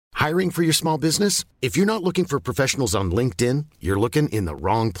Hiring for your small business? If you're not looking for professionals on LinkedIn, you're looking in the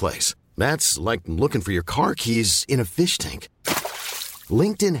wrong place. That's like looking for your car keys in a fish tank.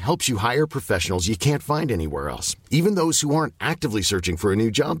 LinkedIn helps you hire professionals you can't find anywhere else, even those who aren't actively searching for a new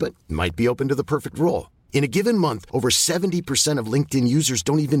job but might be open to the perfect role. In a given month, over 70% of LinkedIn users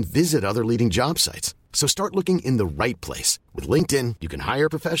don't even visit other leading job sites. So start looking in the right place. With LinkedIn, you can hire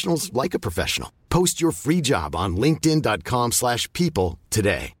professionals like a professional. Post your free job on linkedin.com/people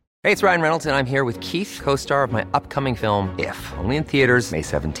today. Hey, it's Ryan Reynolds, and I'm here with Keith, co-star of my upcoming film, If, only in theaters May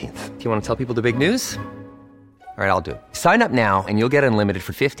 17th. Do you want to tell people the big news? All right, I'll do it. Sign up now and you'll get unlimited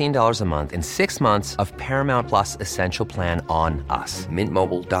for $15 a month and 6 months of Paramount Plus Essential Plan on us.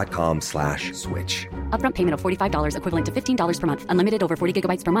 MintMobile.com/switch. Upfront payment of $45 equivalent to $15 per month. Unlimited over 40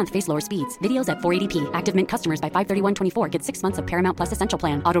 gigabytes per month. Face lower speeds. Videos at 480p. Active Mint customers by 531.24 get 6 months of Paramount Plus Essential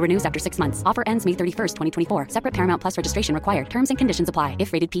Plan. Auto renews after 6 months. Offer ends May 31st, 2024. Separate Paramount Plus registration required. Terms and conditions apply if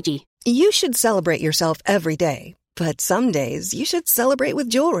rated PG. You should celebrate yourself every day. But some days you should celebrate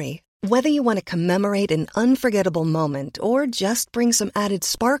with jewelry. Whether you want to commemorate an unforgettable moment or just bring some added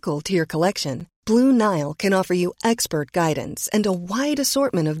sparkle to your collection, Blue Nile can offer you expert guidance and a wide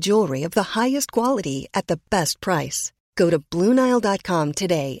assortment of jewelry of the highest quality at the best price. Go to BlueNile.com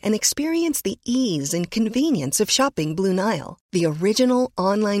today and experience the ease and convenience of shopping Blue Nile, the original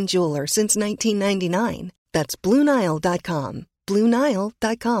online jeweler since 1999. That's BlueNile.com.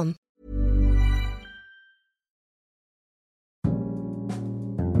 BlueNile.com.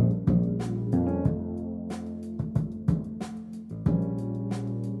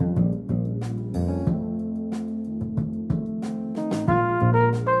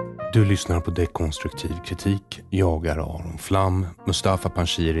 Du lyssnar på Dekonstruktiv kritik. Jag är Aron Flam, Mustafa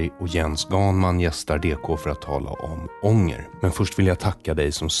Panshiri och Jens Ganman gästar DK för att tala om Ånger. Men först vill jag tacka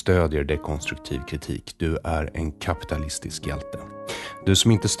dig som stödjer Dekonstruktiv kritik. Du är en kapitalistisk hjälte. Du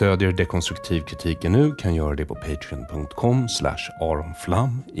som inte stödjer Dekonstruktiv kritik nu kan göra det på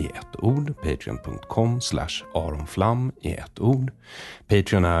patreon.com/aronflam i ett ord. Patreon.com/aronflam i ett ord.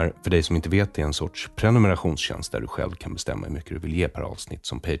 Patreon är, för dig som inte vet, det är en sorts prenumerationstjänst där du själv kan bestämma hur mycket du vill ge per avsnitt.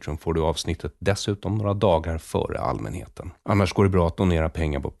 Som Patreon får du avsnittet dessutom några dagar före allmänheten. Annars går det bra att donera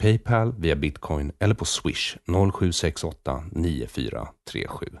pengar på PayPal, via Bitcoin eller på Swish 0768 94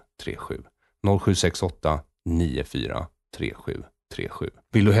 3737. 0768 94 3737.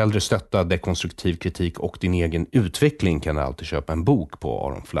 Vill du hellre stötta dekonstruktiv kritik och din egen utveckling kan du alltid köpa en bok på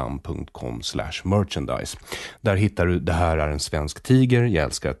aronflam.com/merchandise. Där hittar du Det här är en svensk tiger, Jag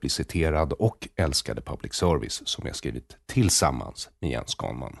älskar att bli citerad och Älskade public service som jag skrivit tillsammans med Jens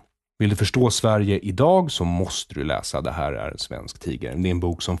Ganman. Vill du förstå Sverige idag så måste du läsa Det här är en svensk tiger. Det är en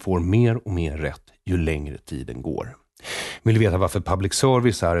bok som får mer och mer rätt ju längre tiden går. Vill du veta varför public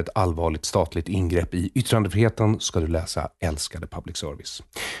service är ett allvarligt statligt ingrepp i yttrandefriheten ska du läsa Älskade public service.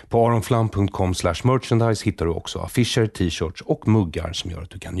 På aronflam.com/merchandise hittar du också affischer, t-shirts och muggar som gör att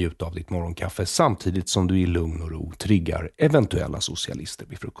du kan njuta av ditt morgonkaffe samtidigt som du i lugn och ro triggar eventuella socialister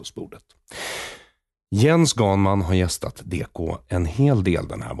vid frukostbordet. Jens Ganman har gästat DK en hel del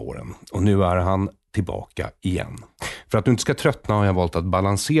den här våren och nu är han tillbaka igen. För att du inte ska tröttna har jag valt att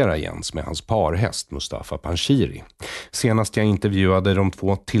balansera Jens med hans parhäst Mustafa Panshiri. Senast jag intervjuade de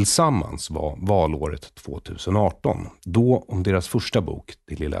två tillsammans var valåret 2018. Då om deras första bok,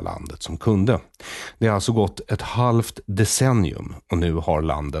 Det lilla landet som kunde. Det har alltså gått ett halvt decennium och nu har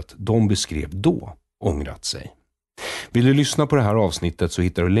landet de beskrev då ångrat sig. Vill du lyssna på det här avsnittet så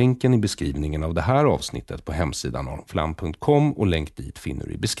hittar du länken i beskrivningen av det här avsnittet på hemsidan aronflam.com och länk dit finner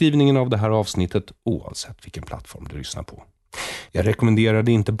du i beskrivningen av det här avsnittet oavsett vilken plattform du lyssnar på. Jag rekommenderar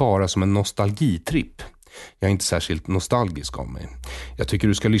det inte bara som en nostalgitripp. Jag är inte särskilt nostalgisk av mig. Jag tycker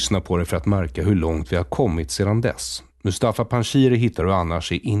du ska lyssna på det för att märka hur långt vi har kommit sedan dess. Mustafa Panshiri hittar du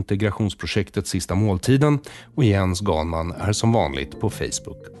annars i integrationsprojektet Sista måltiden och Jens Ganman är som vanligt på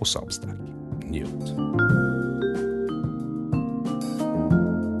Facebook och Substack. Njut!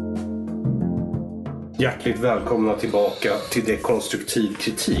 Hjärtligt välkomna tillbaka till Dekonstruktiv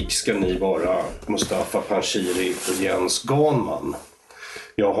kritik ska ni vara, Mustafa Panshiri och Jens Ganman.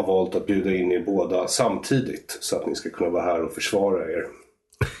 Jag har valt att bjuda in er båda samtidigt så att ni ska kunna vara här och försvara er.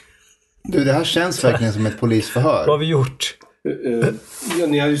 Du, det här känns verkligen som ett polisförhör. Vad har vi gjort?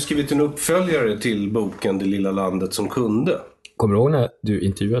 Ni har ju skrivit en uppföljare till boken Det lilla landet som kunde. Kommer du ihåg när du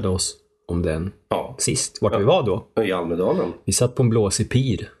intervjuade oss om den sist? Vart vi var då? I Almedalen. Vi satt på en blåsig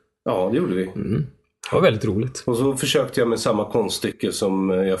pir. Ja, det gjorde vi. Det var väldigt roligt. Och så försökte jag med samma konststycke som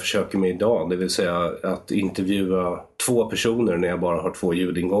jag försöker med idag. Det vill säga att intervjua två personer när jag bara har två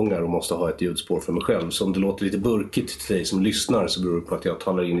ljudingångar och måste ha ett ljudspår för mig själv. Så om det låter lite burkigt till dig som lyssnar så beror det på att jag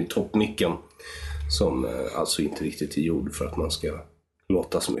talar in i toppmicken. Som alltså inte riktigt är gjord för att man ska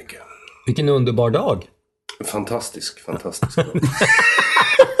låta så mycket. Vilken underbar dag. Fantastisk.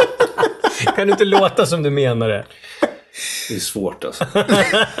 Kan du inte låta som du menar det? Det är svårt alltså.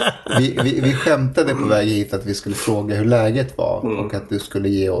 Vi skämtade på väg hit att vi skulle fråga hur läget var och att du skulle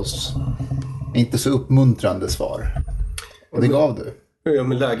ge oss inte så uppmuntrande svar. Och det gav du. Ja,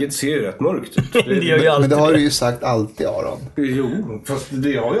 men läget ser ju rätt mörkt ut. Men det har du ju sagt alltid, Aron. Jo, fast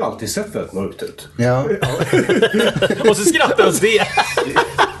det har ju alltid sett väldigt mörkt ut. Ja. Och så skrattar oss det.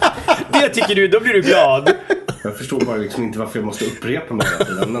 Det tycker du, då blir du glad. Jag förstår bara liksom inte varför jag måste upprepa mig hela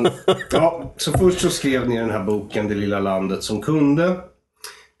tiden. Men, ja, så först så skrev ni den här boken Det lilla landet som kunde.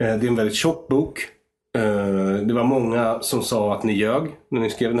 Det är en väldigt tjock bok. Det var många som sa att ni ljög när ni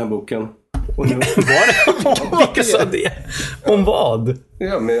skrev den här boken. Och nu... Vilka sa det? Om vad?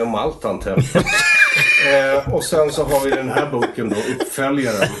 Ja, men om allt antar jag. Och sen så har vi den här boken då,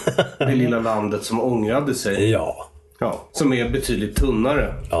 uppföljaren. Det lilla landet som ångrade sig. Ja. Ja, som är betydligt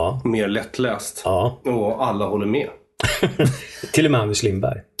tunnare. Ja. Mer lättläst. Ja. Och alla håller med. Till och med Anders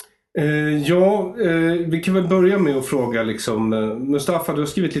Lindberg. Vi kan väl börja med att fråga liksom, Mustafa, du har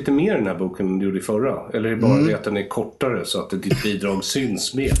skrivit lite mer i den här boken än du gjorde i förra. Eller är det bara det att den är kortare så att ditt bidrag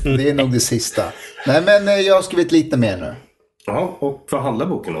syns mer? Det är nog det sista. Nej, men jag har skrivit lite mer nu. Ja, och vad handlar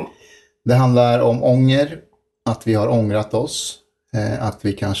boken om? Det handlar om ånger, att vi har ångrat oss, att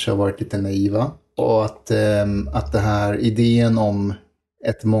vi kanske har varit lite naiva och att det här idén om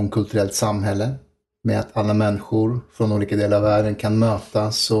ett mångkulturellt samhälle med att alla människor från olika delar av världen kan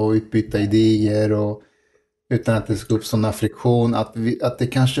mötas och utbyta idéer och utan att det ska uppstå någon friktion, att det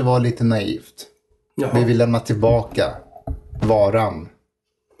kanske var lite naivt. Jaha. Vi vill lämna tillbaka varan.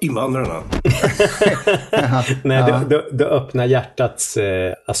 Invandrarna. Nej, det öppnar hjärtats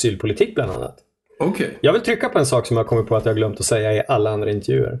asylpolitik bland annat. Okay. Jag vill trycka på en sak som jag kommer på att jag har glömt att säga i alla andra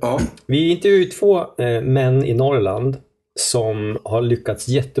intervjuer. Ja. Vi intervjuar 2 män i Norrland som har lyckats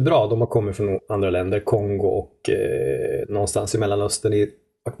jättebra. De har kommit från andra länder, Kongo och någonstans i Mellanöstern.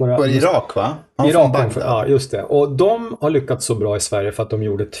 Irak, va? Irak, ja, just det. Och de har lyckats så bra i Sverige för att de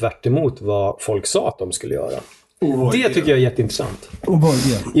gjorde tvärt emot vad folk sa att de skulle göra. Det tycker jag är jätteintressant.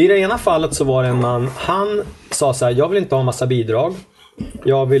 I det ena fallet så var det en man, han sa så här: jag vill inte ha massa bidrag.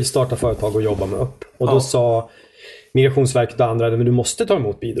 Jag vill starta företag och jobba mig upp. Och då sa Migrationsverket och andra, men du måste ta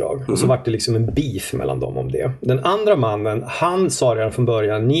emot bidrag. Och så var det liksom en beef mellan dem om det. Den andra mannen, han sa redan från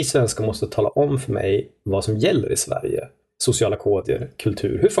början: ni svenskar måste tala om för mig vad som gäller i Sverige. Sociala koder,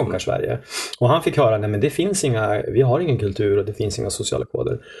 kultur, hur funkar Sverige? Och han fick höra, nej men det finns vi har ingen kultur och det finns inga sociala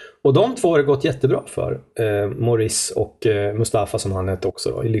koder. Och de 2 har det gått jättebra för. Maurice och Mustafa som han hette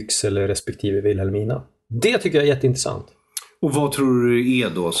också då, i Lycksele respektive Vilhelmina. Det tycker jag är jätteintressant. Och vad tror du det är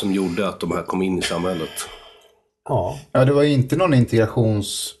då som gjorde att de här kom in i samhället? Ja, det var ju inte någon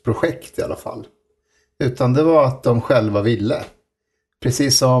integrationsprojekt i alla fall. Utan det var att de själva ville.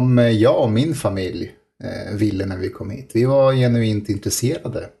 Precis som jag och min familj ville när vi kom hit. Vi var genuint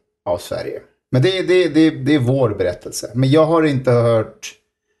intresserade av Sverige. Men det är vår berättelse. Men jag har inte hört,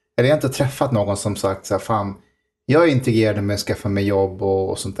 eller jag har inte träffat någon som sagt så här, fan, jag är integrerad med att skaffa mig jobb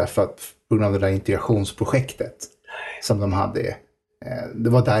och sånt där för att, på grund av det där integrationsprojektet som de hade. Det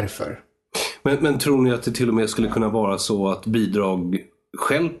var därför. Men tror ni att det till och med skulle kunna vara så att bidrag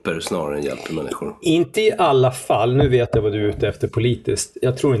stjälper snarare än hjälper människor? Inte i alla fall. Nu vet jag vad du är ute efter politiskt.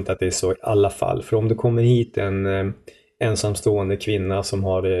 Jag tror inte att det är så i alla fall. För om det kommer hit en ensamstående kvinna som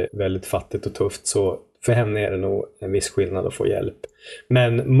har det väldigt fattigt och tufft, så för henne är det nog en viss skillnad att få hjälp.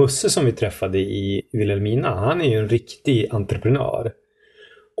 Men Musse som vi träffade i Vilhelmina, han är ju en riktig entreprenör.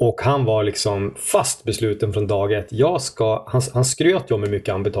 Och han var liksom fast besluten från dag 1. Han skröt ju om hur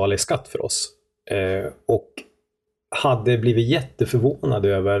mycket han betalade i skatt för oss. Och hade blivit jätteförvånad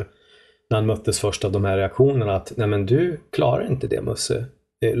över när han möttes först av de här reaktionerna att nej men du klarar inte det, Musse.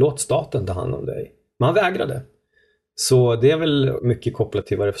 Låt staten ta hand om dig. Men han vägrade. Så det är väl mycket kopplat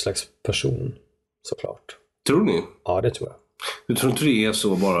till vad det är för slags person, såklart. Tror ni? Ja, det tror jag. Du tror inte det är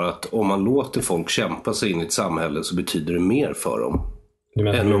så bara att om man låter folk kämpa sig in i ett samhälle så betyder det mer för dem? Du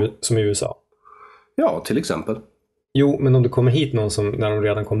menar som i USA? Ja, till exempel. Jo, men om det kommer hit någon som när de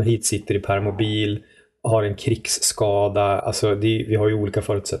redan kommer hit sitter i permobil, har en krigsskada, alltså vi har ju olika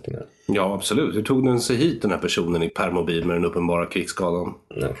förutsättningar. Ja, absolut. Hur tog den sig hit, den här personen i permobil med den uppenbara krigsskadan?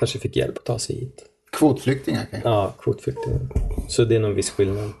 Den kanske fick hjälp att ta sig hit. Kvotflyktingar kanske? Ja, kvotflyktingar. Så det är någon viss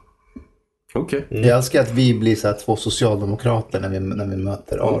skillnad. Okej. Jag älskar att vi blir så här 2 socialdemokrater när vi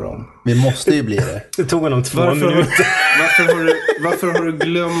möter Aron. Vi måste ju bli det. Det tog honom 2 minuter. Varför har du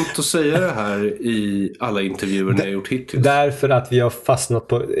glömt att säga det här i alla intervjuer ni har gjort hittills? Därför att vi har fastnat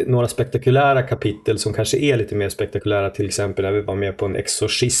på några spektakulära kapitel som kanske är lite mer spektakulära. Till exempel när vi var med på en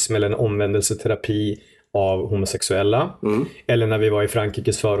exorcism eller en omvändelseterapi. av homosexuella. Eller när vi var i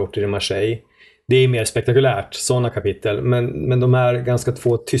Frankrikes förorter i Marseille. Det är mer spektakulärt, sådana kapitel. Men de här ganska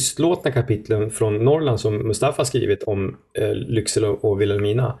 2 tystlåtna kapitlen från Norrland som Mustafa skrivit om Lycksele och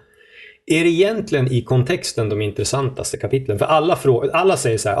Vilhelmina är egentligen i kontexten de intressantaste kapitlen. För alla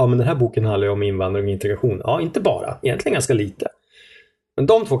säger så här, ja men den här boken handlar ju om invandring och integration. Ja, inte bara, egentligen ganska lite. Men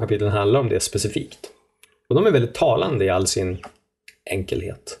de 2 kapitlen handlar om det specifikt. Och de är väldigt talande i all sin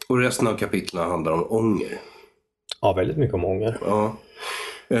enkelhet. Och resten av kapitlen handlar om Ånger. Ja, väldigt mycket om Ånger. Ja.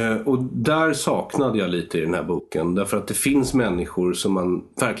 Och där saknade jag lite i den här boken. Därför att det finns människor som man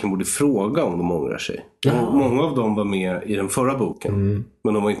verkligen borde fråga om de ångrar sig. Och många av dem var med i den förra boken.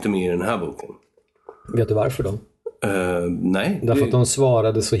 Men de var inte med i den här boken. Vet du varför då? Nej. Därför att de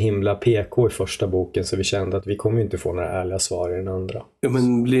svarade så himla PK i första boken. Så vi kände att vi kommer inte få några ärliga svar i den andra. Ja,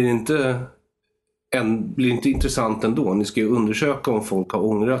 men blir det inte intressant ändå? Ni ska ju undersöka om folk har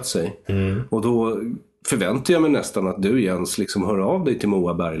ångrat sig. Och då förväntar jag mig nästan att du, Jens, liksom hör av dig till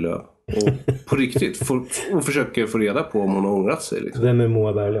Moa Berglöf och på riktigt och försöker få reda på om hon har ångrat sig. Liksom. Vem är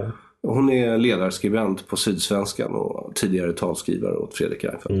Moa Berglöf? Hon är ledarskribent på Sydsvenskan och tidigare talskrivare åt Fredrik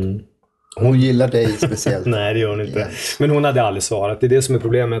Reinfeldt. Hon gillar dig speciellt. Nej, det gör hon inte. Yes. Men hon hade aldrig svarat. Det är det som är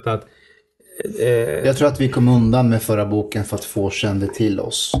problemet. Att, Jag tror att vi kom undan med förra boken för att få kände till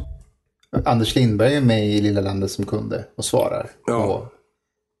oss. Anders Lindberg är med i Lilla landet som kunde och svarar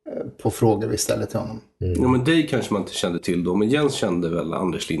på frågor vi ställer till honom. Ja, men dig kanske man inte kände till då, men Jens kände väl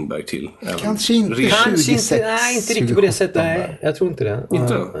Anders Lindberg till? Kanske inte 26, nej, inte riktigt på det sättet. Nej, jag tror inte det.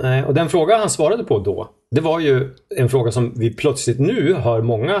 Inte? Nej. Och den fråga han svarade på då, det var ju en fråga som vi plötsligt nu hör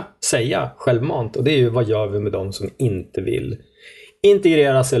många säga självmant. Och det är ju, vad gör vi med dem som inte vill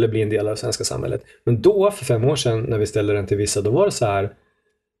integreras eller bli en del av det svenska samhället? Men då, för 5 år sedan, när vi ställde den till vissa, då var det så här,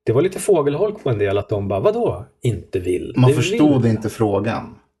 det var lite fågelholk på en del, att de bara, vadå? Inte vill. Man förstod inte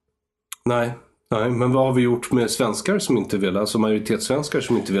frågan. Nej, men vad har vi gjort med svenskar som inte vill, alltså majoritetssvenskar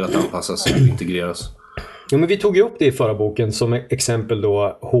som inte vill att anpassas och integreras? Ja, men vi tog ju upp det i förra boken som exempel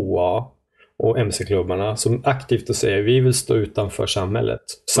då HA och MC-klubbarna som aktivt säger vi vill stå utanför samhället.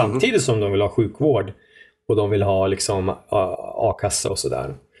 Samtidigt som de vill ha sjukvård och de vill ha liksom a-kassa och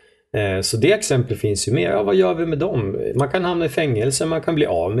sådär. Så det exempel finns ju med. Ja, vad gör vi med dem? Man kan hamna i fängelse, man kan bli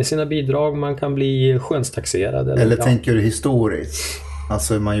av med sina bidrag, man kan bli skönstaxerad. Eller tänker du historiskt?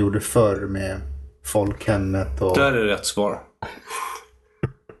 Alltså hur man gjorde förr med folkhemmet och... Där är rätt svar.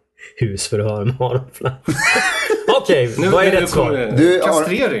 Husförhör med Arofla. Okej, vad är rätt svar?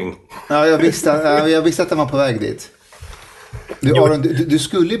 Kastrering. Ja, jag visste att den var på väg dit. Du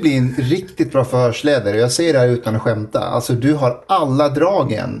skulle bli en riktigt bra förhörsledare. Jag säger det här utan att skämta. Alltså du har alla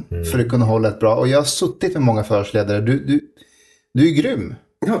dragen för att kunna hålla ett bra... Och jag har suttit med många förhörsledare. Du är grym.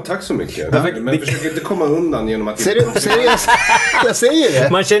 Ja, tack så mycket. Men försök inte komma undan genom att... Seriöst, jag säger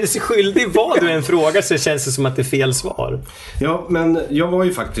det. Man känner sig skyldig vad du än frågar, så känns det som att det är fel svar. Ja, men jag var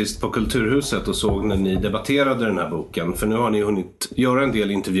ju faktiskt på Kulturhuset och såg när ni debatterade den här boken. För nu har ni hunnit göra en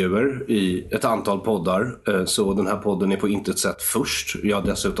del intervjuer i ett antal poddar. Så den här podden är på intet sätt först. Jag har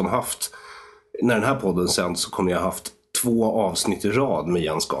dessutom haft... När den här podden sänds så kommer jag ha haft 2 avsnitt i rad med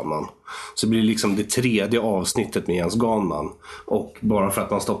Jens Ganman. Så det blir liksom det 3:e avsnittet med Jens Ganman. Och bara för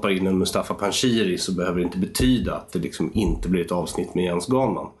att man stoppar in en Mustafa Panshiri så behöver det inte betyda att det liksom inte blir ett avsnitt med Jens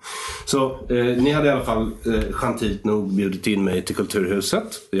Ganman. Så ni hade i alla fall gentilt nog bjudit in mig till Kulturhuset.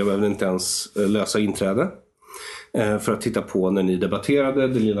 Jag behövde inte ens lösa inträde för att titta på när ni debatterade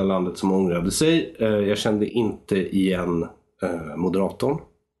det lilla landet som ångrade sig. Jag kände inte igen moderatorn.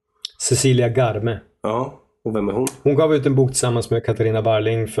 Cecilia Garme. Ja. Och vem är hon? Hon gav ut en bok tillsammans med Katarina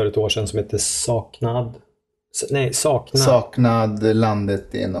Barling för ett år sedan som heter Saknad. Saknad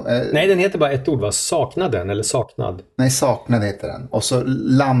landet inom... Nej, den heter bara ett ord, va? Saknaden eller Saknad? Nej, Saknad heter den. Och så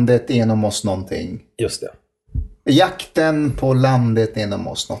landet inom oss någonting. Just det. Jakten på landet inom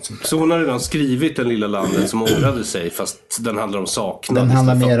oss något sånt där. Så hon har redan skrivit Den lilla landet som ångrade sig, fast den handlar om saknad. Den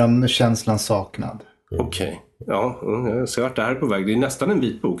handlar mer om känslan saknad. Okej. Ja, jag ser att det här är på väg. Det är nästan en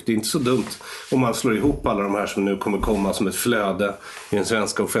vit bok. Det är inte så dumt om man slår ihop alla de här som nu kommer komma som ett flöde i den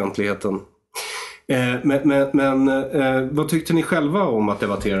svenska offentligheten. Men vad tyckte ni själva om att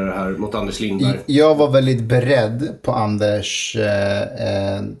debattera det här mot Anders Lindberg? Jag var väldigt beredd på Anders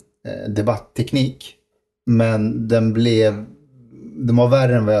debattteknik. Men den var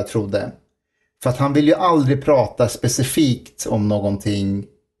värre än vad jag trodde. För att han vill ju aldrig prata specifikt om någonting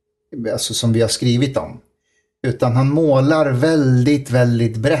alltså, som vi har skrivit om. Utan han målar väldigt,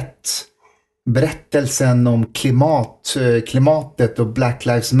 väldigt brett. Berättelsen om klimatet och Black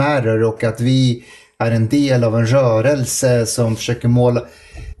Lives Matter och att vi är en del av en rörelse som försöker måla...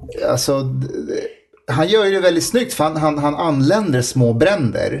 Alltså, han gör ju det väldigt snyggt, för han anländer små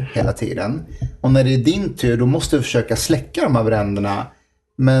bränder hela tiden. Och när det är din tur, då måste du försöka släcka de här bränderna.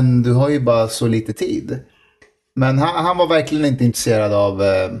 Men du har ju bara så lite tid. Men han var verkligen inte intresserad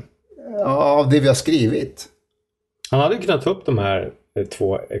av det vi har skrivit. Han hade kunnat ta upp de här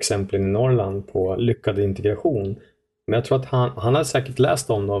 2 exemplen i Norrland på lyckad integration. Men jag tror att han hade säkert läst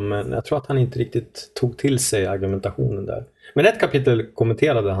om dem, men jag tror att han inte riktigt tog till sig argumentationen där. Men ett kapitel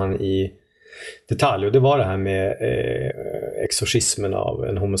kommenterade han i detalj, och det var det här med exorcismen av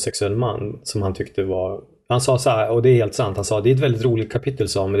en homosexuell man som han tyckte var... Han sa så här, och det är helt sant, han sa det är ett väldigt roligt kapitel,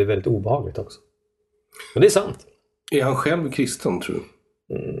 sa, men det är väldigt obehagligt också. Och det är sant. Är han själv kristen, tror du?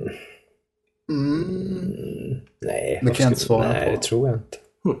 Nej, det kan jag inte svara på. Nej, det tror jag inte.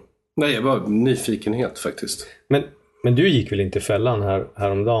 Nej, jag var nyfikenhet faktiskt. Men du gick väl inte i fällan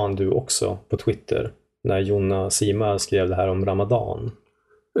häromdagen du också på Twitter när Jonna Sima skrev det här om Ramadan?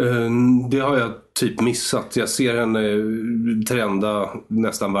 Det har jag typ missat. Jag ser henne trenda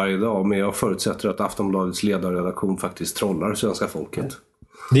nästan varje dag, men jag förutsätter att Aftonbladets ledarredaktion faktiskt trollar svenska folket.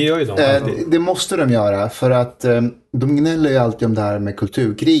 Det gör ju de. Det måste de göra, för att de gnäller ju alltid om det här med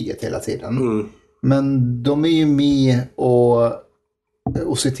kulturkriget hela tiden. Men de är ju med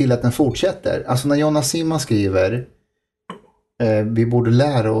och ser till att den fortsätter. Alltså när Jonna Sima skriver vi borde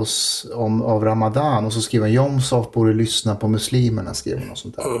lära oss av Ramadan, och så skriver Jomshof borde lyssna på muslimerna, skriver något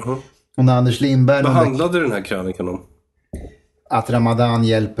sånt där. Och när Anders Lindberg... Vad handlade den här krönikan om? Att Ramadan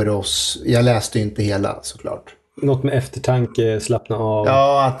hjälper oss. Jag läste inte hela, såklart. Något med eftertanke, slappna av.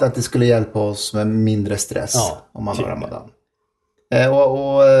 Ja, att det skulle hjälpa oss med mindre stress om man har Ramadan.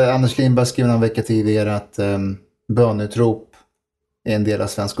 Och Anders Lindberg skrev en vecka tidigare att bönutrop är en del av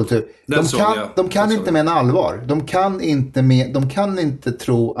svensk kultur. De kan inte mena allvar. De kan inte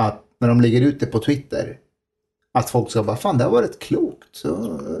tro att när de lägger ut det på Twitter att folk ska bara, fan det har varit klokt.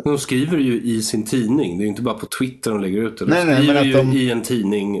 Så... De skriver ju i sin tidning. Det är ju inte bara på Twitter de lägger ut det. De skriver ju i en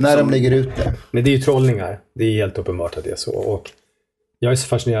tidning. När de lägger ut det. Men det är ju trollningar. Det är helt uppenbart att det är så. Och jag är så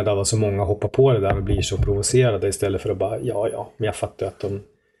fascinerad av att så många hoppar på det där och blir så provocerade istället för att bara, men jag fattar att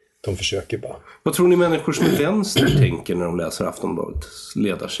de försöker bara. Vad tror ni människor som är vänster tänker när de läser Aftonbladets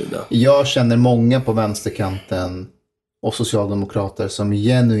ledarsida? Jag känner många på vänsterkanten och socialdemokrater som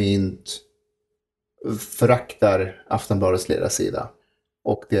genuint föraktar Aftonbladets ledarsida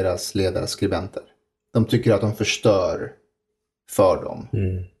och deras ledarskribenter. De tycker att de förstör för dem.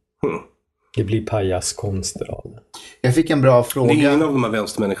 Det blir pajaskonster av det. Jag fick en bra fråga. Det är ingen av de här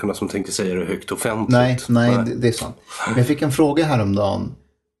vänstermänniskorna som tänker säga det högt offentligt. Nej, det är sant. Men jag fick en fråga häromdagen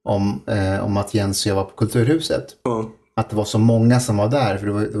om att Jens och jag var på Kulturhuset. Att det var så många som var där, för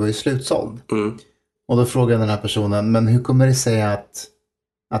det var ju slutsåld. Och då frågade den här personen, men hur kommer det sig att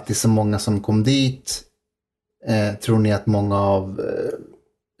det är så många som kom dit? Tror ni att många av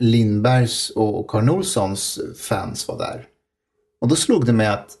Lindbergs och Karl Olssons fans var där? Och då slog det mig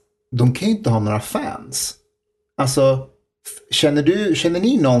att de kan ju inte ha några fans. Alltså, känner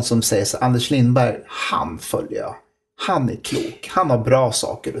ni någon som säger så, Anders Lindberg, han följer jag. Han är klok. Han har bra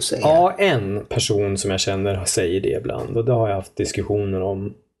saker att säga. Ja, en person som jag känner säger det ibland. Och det har jag haft diskussioner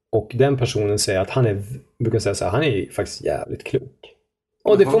om. Och den personen säger att han är faktiskt jävligt klok.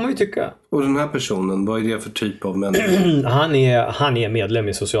 Och det får man ju tycka. Och den här personen, vad är det för typ av människa? Han är medlem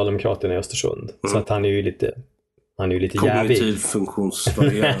i Socialdemokraterna i Östersund. Så att han är ju lite jävig. Kognitiv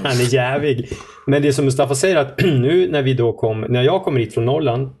funktionsvarierad. Han är jävig. Men det som Mustafa säger att nu när jag kommer hit från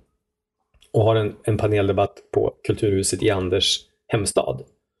Norrland och har en paneldebatt på Kulturhuset i Anders hemstad,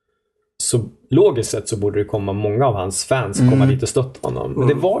 så logiskt sett så borde det komma många av hans fans komma dit och stötta honom. Men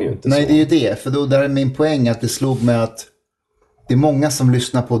det var ju inte så. Nej, det är ju det. För då där är min poäng att det slog mig att det är många som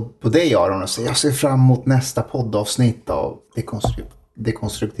lyssnar på dig, Aron, och säger jag ser fram emot nästa poddavsnitt av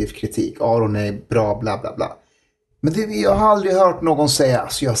dekonstruktiv kritik. Aron är bra, bla bla bla. Men jag har aldrig hört någon säga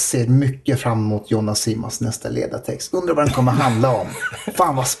alltså jag ser mycket fram emot Jonna Simas nästa ledartext. Undrar vad den kommer handla om.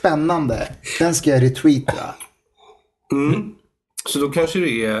 Fan vad spännande. Den ska jag retweeta. Så då kanske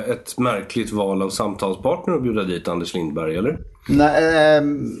det är ett märkligt val av samtalspartner att bjuda dit Anders Lindberg, eller? Nej,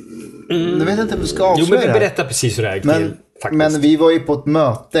 jag vet inte om vi ska avslöja. Jo, men vi berättar precis hur det är till. Men vi var ju på ett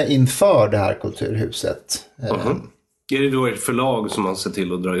möte inför det här kulturhuset. Är det då ett förlag som har sett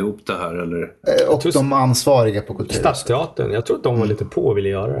till att dra ihop det här? Eller? Och de ansvariga på kulturhuset. Stadsteatern, jag tror att de var lite på och ville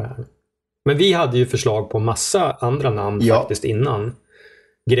göra det här. Men vi hade ju förslag på massa andra namn faktiskt innan.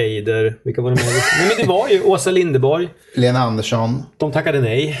 Greider, vilka var det med? Nej, men det var ju Åsa Linderborg. Lena Andersson. De tackade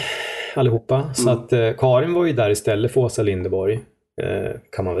nej, allihopa. Så att Karin var ju där istället för Åsa Linderborg.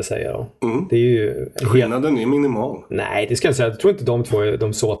 Kan man väl säga då. Det är ju skillnaden är minimal. Nej, det ska jag säga. Jag tror inte de två är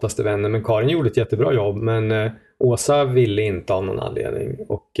de såtaste vänner. Men Karin gjorde ett jättebra jobb. Åsa ville inte av någon anledning.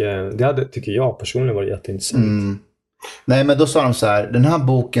 Och det hade, tycker jag personligen, varit jätteintressant. Nej, men då sa de så här, den här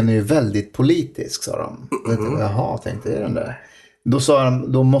boken är ju väldigt politisk, sa de. Jaha, tänkte jag den där. Då sa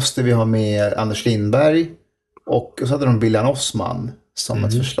de, då måste vi ha med Anders Lindberg. Och så hade de Billian Osman som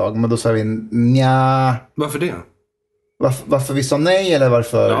ett förslag. Men då sa vi, nja. Varför det? Varför vi sa nej, eller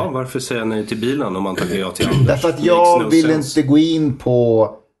varför? Ja, varför säga nej till Billian om man tackar ja till Anders? Därför att jag vill inte gå in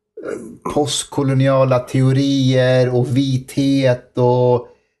på postkoloniala teorier och vithet, och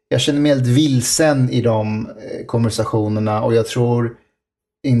jag känner mig helt vilsen i de konversationerna, och jag tror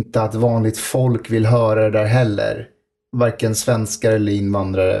inte att vanligt folk vill höra det där heller. Varken svenskar eller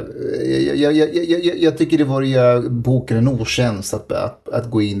invandrare. Jag tycker det vore göra boken en otjänst att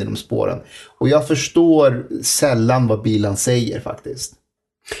gå in i de spåren. Och jag förstår sällan vad Bilan säger faktiskt.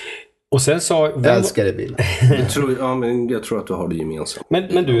 Och sen sa... Jag älskar det, Bilan. Jag tror att du har det gemensamt.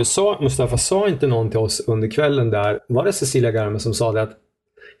 Men du, Mustafa sa inte någon till oss under kvällen där. Var det Cecilia Ganman som sa det att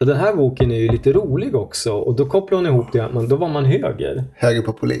den här boken är ju lite rolig också. Och då kopplade hon ihop det att då var man höger.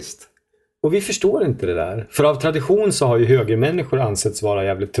 Högerpopulist. Och vi förstår inte det där. För av tradition så har ju högermänniskor ansetts vara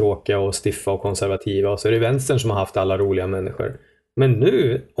jävligt tråkiga och stiffa och konservativa. Och så är det vänstern som har haft alla roliga människor. Men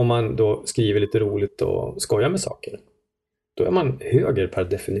nu, om man då skriver lite roligt och skojar med saker, då är man höger per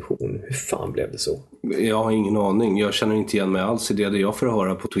definition. Hur fan blev det så? Jag har ingen aning. Jag känner inte igen mig alls i det. Det jag får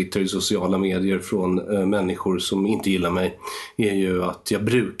höra på Twitter i sociala medier från människor som inte gillar mig är ju att jag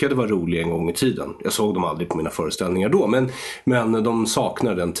brukade vara rolig en gång i tiden. Jag såg dem aldrig på mina föreställningar då. Men de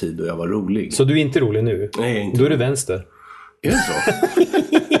saknar den tid då jag var rolig. Så du är inte rolig nu? Nej, inte. Då är du vänster. Är det så?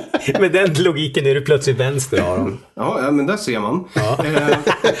 Med den logiken är du plötsligt vänster, Aron. Ja, men där ser man. Ja.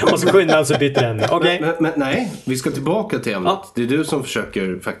 Och så kunde han så byter ämne. Okay. Men nej, vi ska tillbaka till ämnet. Ja. Det är du som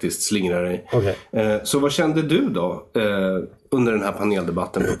försöker faktiskt slingra dig. Okay. Så vad kände du då under den här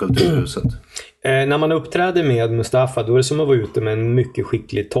paneldebatten på Kulturhuset? När man uppträder med Mustafa, då är det som att vara ute med en mycket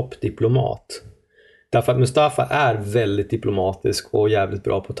skicklig toppdiplomat. Därför att Mustafa är väldigt diplomatisk och jävligt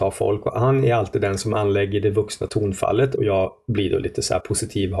bra på att ta folk. Och han är alltid den som anlägger det vuxna tonfallet. Och jag blir då lite så här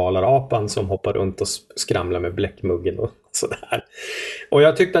positiv halarapan som hoppar runt och skramlar med bläckmuggen och sådär. Och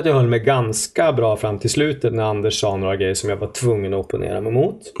jag tyckte att jag höll mig ganska bra fram till slutet när Anders sa några grejer som jag var tvungen att opponera mig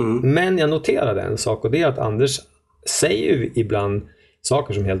mot. Men jag noterade en sak, och det är att Anders säger ju ibland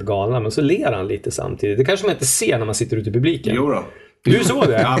saker som är helt galna, men så ler han lite samtidigt. Det kanske man inte ser när man sitter ute i publiken. Jo då. Du såg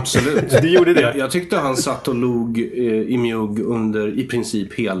det? Ja, absolut. Du gjorde det. Jag tyckte han satt och log i mjugg under i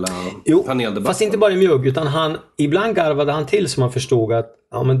princip hela paneldebatten. Fast inte bara i mjugg, utan ibland garvade han till så man förstod att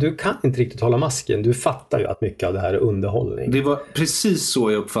men du kan inte riktigt hålla masken. Du fattar ju att mycket av det här är underhållning. Det var precis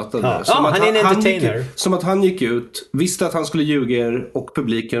så jag uppfattade det. Som att han är en entertainer. Som att han gick ut, visste att han skulle ljuga er och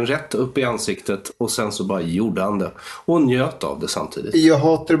publiken rätt upp i ansiktet, och sen så bara gjorde han det. Och njöt av det samtidigt. Jag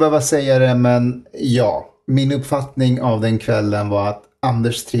hatar att behöva säga det, men ja. Min uppfattning av den kvällen var att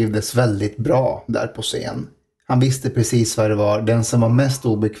Anders trivdes väldigt bra där på scen. Han visste precis vad det var. Den som var mest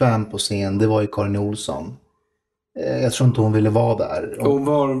obekväm på scen, det var ju Karin Olsson. Jag tror inte hon ville vara där. Och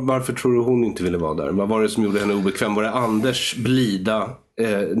varför tror du hon inte ville vara där? Vad var det som gjorde henne obekväm? Var det Anders blida,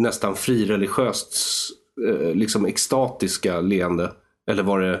 nästan frireligiöst, liksom extatiska leende? Eller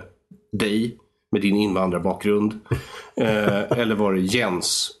var det dig med din invandrarbakgrund? Eller var det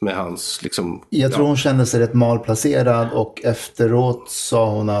Jens med hans liksom... Jag tror hon kände sig rätt malplacerad, och efteråt sa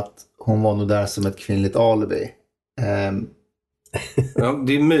hon att hon var nog där som ett kvinnligt alibi. Ja,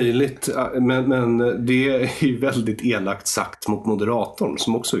 det är möjligt, men det är ju väldigt elakt sagt mot moderatorn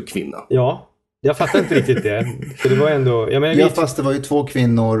som också är kvinna. Ja, jag fattar inte riktigt det. För det var ändå... fast det var ju 2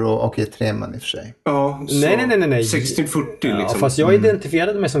 kvinnor och 3 män i och för sig. Ja, nej. 60-40 ja, liksom. Fast jag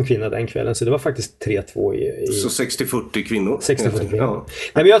identifierade mig som kvinna den kvällen, så det var faktiskt 3-2 i... Så 60-40 kvinnor? 60-40 kvinnor. Ja.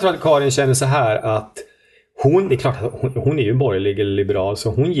 Nej, men jag tror att Karin känner så här att det är klart att hon är ju borgerlig eller liberal, så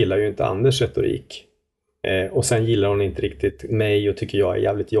hon gillar ju inte Anders retorik. Och sen gillar hon inte riktigt mig och tycker jag är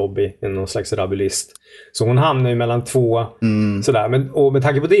jävligt jobbig, någon slags rabulist. Så hon hamnar ju mellan 2 sådär. Och med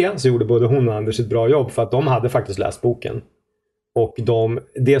tanke på det så gjorde både hon och Anders ett bra jobb, för att de hade faktiskt läst boken. Och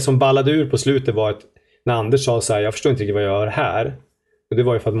det som ballade ur på slutet var att när Anders sa så här: jag förstår inte riktigt vad jag gör här. Och det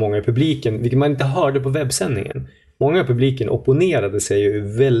var ju för att många i publiken, vilket man inte hörde på webbsändningen, många i publiken opponerade sig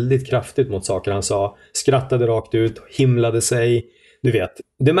ju väldigt kraftigt mot saker han sa. Skrattade rakt ut, himlade sig. Du vet,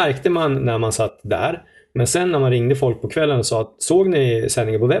 det märkte man när man satt där. Men sen när man ringde folk på kvällen och sa att såg ni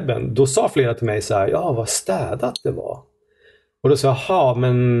sändningen på webben? Då sa flera till mig så här: ja, vad städat det var. Och då sa jag, jaha,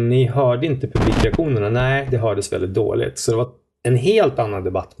 men ni hörde inte publikreaktionerna? Nej, det hördes väldigt dåligt. Så det var en helt annan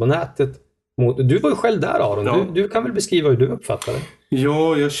debatt på nätet. Du var ju själv där, Aron. Ja. Du kan väl beskriva hur du uppfattade det?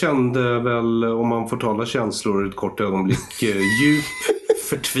 Ja, jag kände väl, om man får tala känslor ett kort ögonblick, djup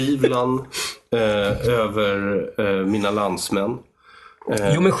förtvivlan, över mina landsmän.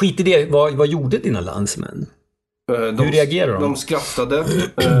 Jo, men skit i det. Vad gjorde dina landsmän? Hur reagerade de? De skrattade.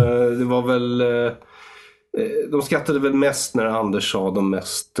 Det var väl... De skrattade väl mest när Anders sa de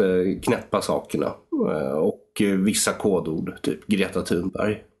mest knäppa sakerna. Och vissa kodord, typ Greta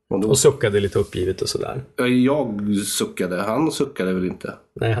Thunberg. Och suckade lite uppgivet och sådär. Jag suckade, han suckade väl inte.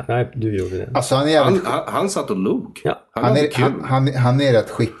 Nej, du gjorde det. Alltså han satt och log. Ja. Han är rätt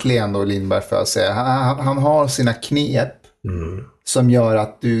skicklig ändå, Lindberg, för att säga. Han har sina knep som gör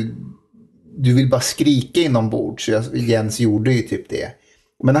att du vill bara skrika inombords. Jens gjorde ju typ det.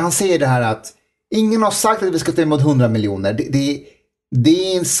 Men när han säger det här att ingen har sagt att vi ska ta emot 100 miljoner.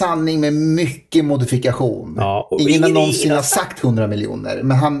 Det är en sanning med mycket modifikation. Ja, ingen har någonsin har sagt 100 miljoner.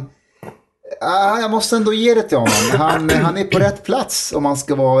 Men jag måste ändå ge det till honom. Han är på rätt plats om man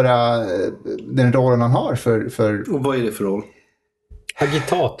ska vara den rollen han har för... Och vad är det för roll?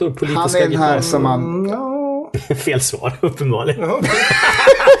 Agitator, politisk agitator. Han är den här som man... Fel svar, uppenbarligen.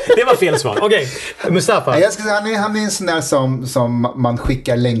 Det var fel svar. Okej, Mustafa. Jag ska säga, han är en sån där som man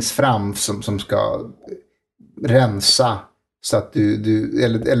skickar längst fram som ska rensa så att du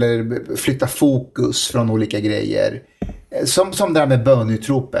eller flytta fokus från olika grejer. Som det här med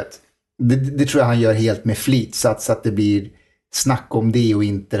bönutropet. Det tror jag han gör helt med flit så att det blir snack om det och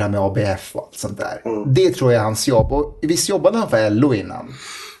inte det här med ABF och allt sånt där. Det tror jag är hans jobb. Och visst jobbade han för LO innan?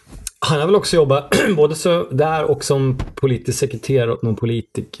 Han har väl också jobbat både så där och som politisk sekreterare åt någon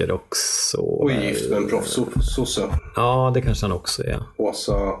politiker också. Och gift med en proffsosse. Ja, det kanske han också är.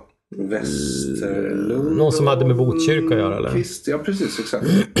 Åsa Westerlund. Någon som hade med Botkyrka att göra, eller? Visst, ja, precis, exakt.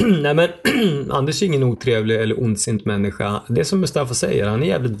 Nej, men Anders är ingen otrevlig eller ondsint människa. Det som Mustafa säger, han är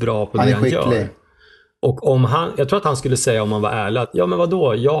jävligt bra på det han gör. Och jag tror att han skulle säga om han var ärlig att, ja men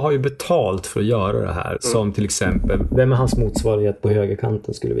vadå, jag har ju betalt för att göra det här. Som till exempel, vem är hans motsvarighet på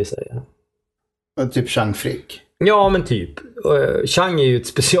högerkanten skulle vi säga? Typ Chang Frick. Ja, men typ. Chang är ju ett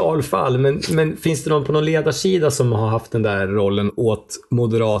specialfall, men finns det någon på någon ledarsida som har haft den där rollen åt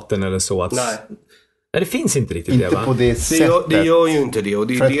moderaten eller så? Att... Nej, det finns inte riktigt inte det, va? På det sättet. Det gör ju inte det. Och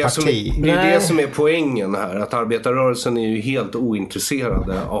det är det som är poängen här. Att arbetarrörelsen är ju helt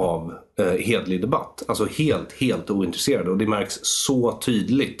ointresserade av hedlig debatt. Alltså helt ointresserade. Och det märks så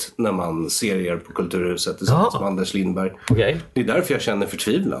tydligt när man ser er på Kulturhuset tillsammans med Anders Lindberg. Okay. Det är därför jag känner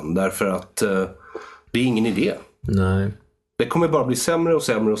förtvivlan. Därför att det är ingen idé. Nej. Det kommer bara bli sämre och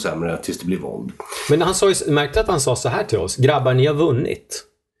sämre och sämre tills det blir våld. Men han märkte att han sa så här till oss: grabbar, ni har vunnit.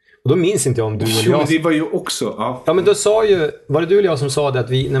 Och då minns inte jag om du eller jag... Men det var ju också... Ja, men då sa ju... Var det du eller jag som sa det att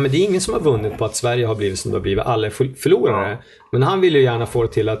nej, men det är ingen som har vunnit på att Sverige har blivit som det har blivit. Alla är förlorare. Ja. Men han ville ju gärna få det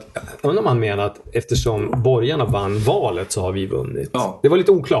till att... Undrar man menar att eftersom borgarna vann valet så har vi vunnit. Ja. Det var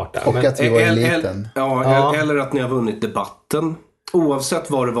lite oklart där. Och att vi var eliten. Eller att ni har vunnit debatten.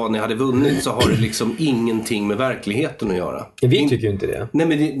 Oavsett vad det var ni hade vunnit så har det liksom ingenting med verkligheten att göra. Vi tycker ju inte det. Nej,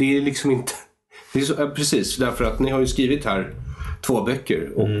 men det är liksom inte... Det är så, precis, därför att ni har ju skrivit här 2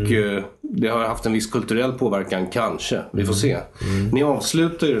 böcker och det har haft en viss kulturell påverkan kanske. Vi får se. Ni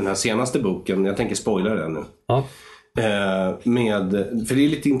avslutar ju den här senaste boken, jag tänker spoila den nu. Ja. För det är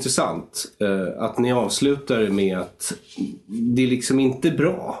lite intressant att ni avslutar med att det är liksom inte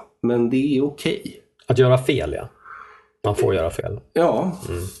bra, men det är okej. Att göra fel, ja. Man får göra fel. Ja.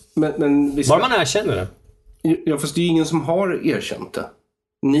 Men bara man erkänner det. Ja, fast det är ju ingen som har erkänt det.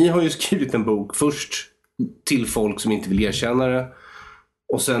 Ni har ju skrivit en bok först till folk som inte vill erkänna det.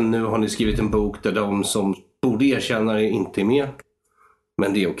 Och sen nu har ni skrivit en bok där de som borde erkänna det inte är med.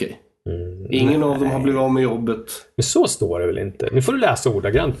 Men det är okej. Ingen av dem har blivit av med jobbet. Men så står det väl inte? Nu får du läsa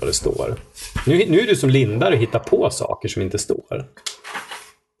ordagrant vad det står. Nu är du som Lindberg och hittar på saker som inte står.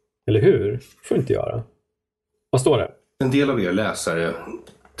 Eller hur? Det får du inte göra. Vad står det? En del av er läsare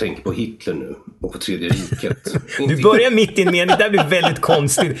tänker på Hitler nu och på Tredje riket. Du börjar mitt i en mening, det blir väldigt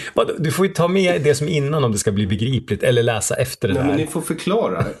konstigt. Du får ju ta med det som innan om det ska bli begripligt eller läsa efter det där. Men ni får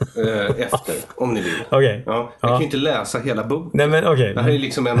förklara efter om ni vill. Okay. Ja, jag kan ju inte läsa hela boken. Nej, men, okay. Det här är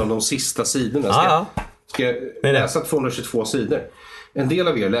liksom en av de sista sidorna. Ska jag läsa 222 sidor? En del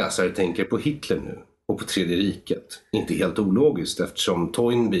av er läsare tänker på Hitler nu och på Tredje riket. Inte helt ologiskt eftersom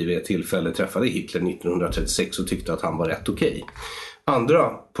Toynbee vid ett tillfälle träffade Hitler 1936 och tyckte att han var rätt okej. Andra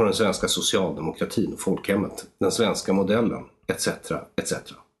på den svenska socialdemokratin och folkhemmet, den svenska modellen, etc. etc.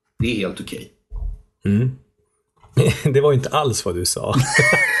 Det är helt okej. Det var inte alls vad du sa.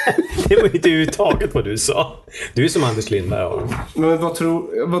 Det var inte överhuvudtaget vad du sa. Du är som Anders Lindberg. Men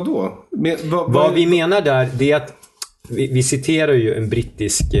vadå? Vad vi menar där, det är att vi citerar ju en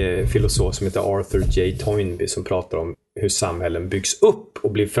brittisk filosof som heter Arthur J. Toynbee som pratar om hur samhällen byggs upp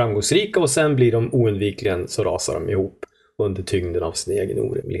och blir framgångsrika och sen blir de oundvikligen så rasar de ihop under tyngden av sin egen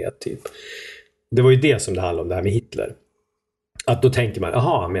orimlighet typ. Det var ju det som det handlade om, det här med Hitler. Att då tänker man,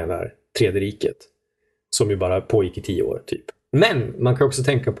 han menar Tredje riket. Som ju bara pågick i 10 år typ. Men man kan också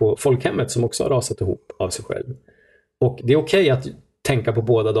tänka på folkhemmet som också har rasat ihop av sig själv. Och det är okej att tänka på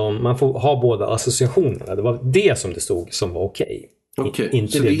båda dem. Man får ha båda associationerna. Det var det som det stod som var okej. Okej,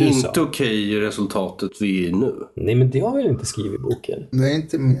 så det är inte okej resultatet vi är nu? Nej, men det har jag inte skrivit i boken. Det är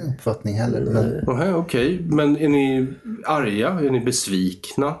inte min uppfattning heller. Men... Okej, men är ni arga? Är ni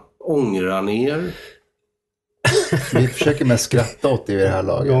besvikna? Ångrar ni er? Vi försöker med skratta åt det i det här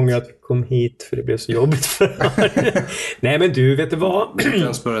laget. Gånger att vi kom hit för det blev så jobbigt för Nej, men du, vet du vad? Vi har inte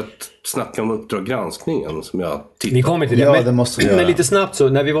ens börjat snacka om Uppdrag granskningen som jag tittar. Vi kommer till det. Ja, det måste vi göra. Men lite snabbt så,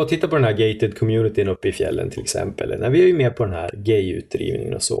 när vi var och tittade på den här gated communityn uppe i fjällen till exempel. När vi är ju med på den här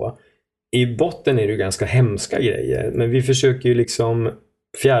gay-utdrivningen och så. I botten är det ju ganska hemska grejer. Men vi försöker ju liksom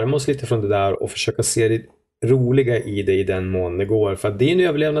fjärma oss lite från det där och försöka se det roliga i det i den mån det går. För att det är en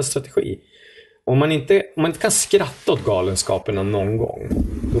överlevnadsstrategi. Om man inte kan skratta åt galenskaperna någon gång,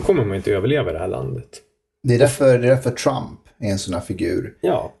 då kommer man inte överleva det här landet. Det är därför Trump är en sån här figur.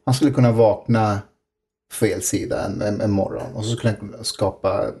 Ja. Han skulle kunna vakna fel sida en morgon och så skulle han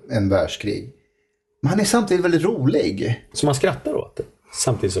skapa en världskrig. Men han är samtidigt väldigt rolig. Så man skrattar åt det,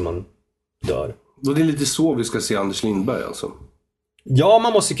 samtidigt som man dör. Och det är lite så vi ska se Anders Lindberg alltså. Ja,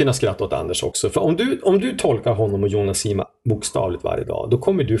 man måste kunna skratta åt Anders också. För om du tolkar honom och Jonas Sima bokstavligt varje dag, då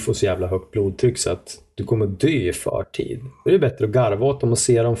kommer du få så jävla högt blodtryck så att du kommer dö i förtid. Det är bättre att garva åt dem och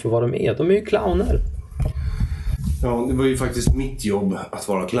se dem för vad de är. De är ju clowner. Ja, det var ju faktiskt mitt jobb att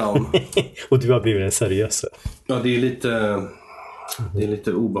vara clown. Och du har blivit en seriös. Ja, det är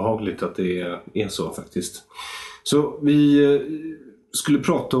lite obehagligt att det är så faktiskt. Så vi skulle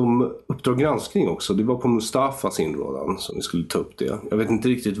prata om Uppdrag granskning också. Det var på Mustafas inrådan som vi skulle ta upp det. Jag vet inte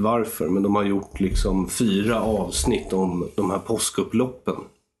riktigt varför, men de har gjort liksom 4 avsnitt om de här påskupploppen.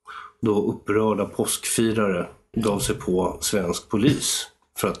 Då upprörda påskfirare gav sig på svensk polis.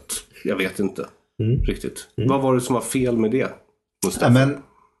 För att, jag vet inte riktigt. Vad var det som var fel med det, Mustafa? Ja, men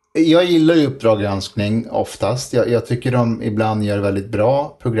jag gillar ju Uppdrag granskning oftast. Jag tycker de ibland gör väldigt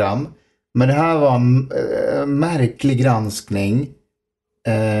bra program. Men det här var en märklig granskning.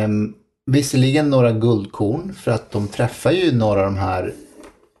 Visserligen några guldkorn, för att de träffar ju några av de här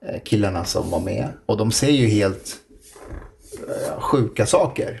killarna som var med. Och de säger ju helt sjuka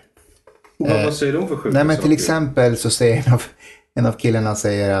saker. Vad säger de för sjuka nej, men saker? Till exempel så säger en av killarna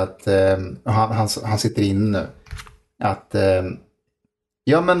säger att han sitter inne nu. Att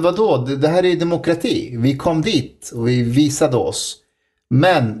ja, men vadå? Det här är demokrati. Vi kom dit och vi visade oss.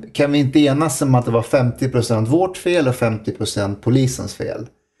 Men kan vi inte enas om att det var 50% vårt fel och 50% polisens fel?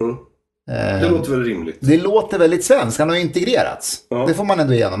 Det låter väl rimligt. Det låter väldigt svenskt. Han har integrerats. Ja. Det får man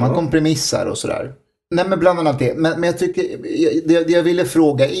ändå igenom. Man kompromissar och sådär. Nej, men bland annat det. Men jag tycker, det jag ville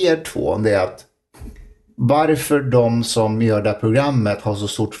fråga er två, det är att varför de som gör det här programmet har så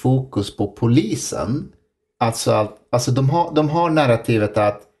stort fokus på polisen. Alltså de har narrativet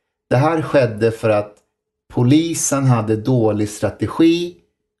att det här skedde för att polisen hade dålig strategi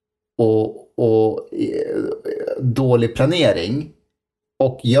och dålig planering.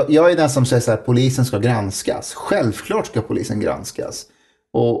 Och jag är den som säger så här, polisen ska granskas. Självklart ska polisen granskas.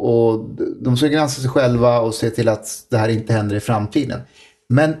 Och de ska granska sig själva och se till att det här inte händer i framtiden.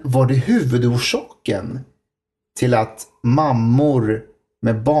 Men var det huvudorsaken till att mammor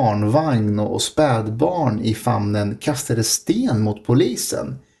med barnvagn och spädbarn i famnen kastade sten mot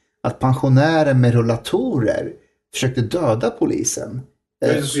polisen? Att pensionärer med rullatorer försökte döda polisen?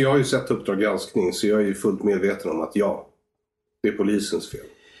 Så jag har ju sett Uppdrag granskning, så jag är ju fullt medveten om att det är polisens fel.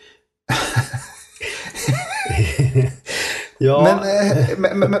 Ja.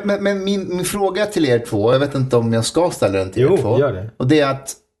 Men min fråga till er två, jag vet inte om jag ska ställa den till er två. Gör det. Och det är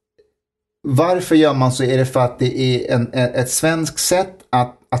att varför gör man så? Är det för att det är ett svenskt sätt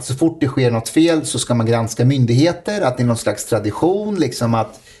att så fort det sker något fel så ska man granska myndigheter? Att det är någon slags tradition, liksom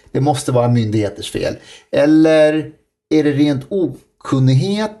att det måste vara myndigheters fel? Eller är det rent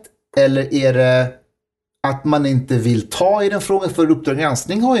okunnighet? Eller är det att man inte vill ta i den frågan? För Uppdrag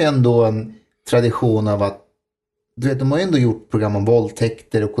granskning har ju ändå en tradition av att, du vet, de har ju ändå gjort program om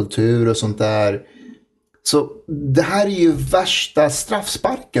våldtäkter och kultur och sånt där. Så det här är ju värsta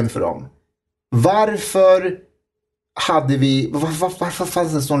straffsparken för dem. Varför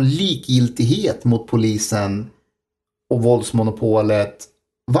fanns det en sån likgiltighet mot polisen och våldsmonopolet?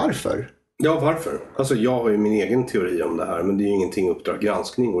 Varför? Ja, varför? Alltså jag har ju min egen teori om det här, men det är ju ingenting Uppdrag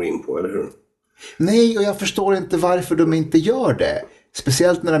granskning går in på, eller hur? Nej, och jag förstår inte varför de inte gör det.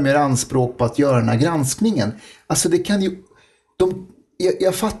 Speciellt när de gör anspråk på att göra den här granskningen. Alltså det kan ju...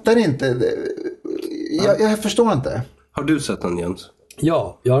 Jag fattar inte. Jag förstår inte. Har du sett den, Jens?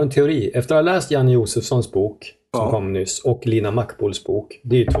 Ja, jag har en teori. Efter att ha läst Janne Josefssons bok som kom nyss och Lina Mackbols bok,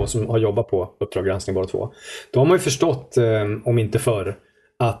 det är ju två som har jobbat på Uppdrag granskning båda två. Då har man ju förstått, om inte förr,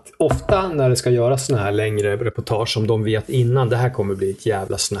 att ofta när det ska göras såna här längre reportage som de vet innan, det här kommer bli ett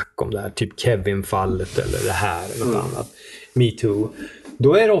jävla snack om det här, typ Kevin-fallet eller det här eller något annat, Me Too.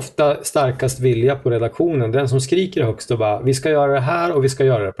 Då är det ofta starkast vilja på redaktionen, den som skriker högst och bara, vi ska göra det här och vi ska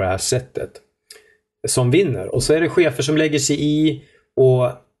göra det på det här sättet, som vinner. Och så är det chefer som lägger sig i,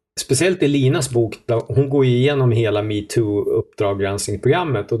 och speciellt i Linas bok, där hon går igenom hela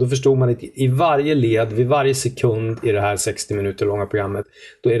MeToo-uppdraggranskningsprogrammet, och då förstod man att i varje led, vid varje sekund i det här 60 minuter långa programmet,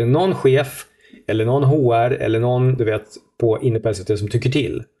 då är det någon chef eller någon HR eller någon, du vet, på inne på SVT som tycker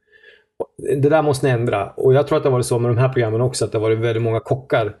till. Det där måste ni ändra. Och jag tror att det har varit så med de här programmen också, att det har varit väldigt många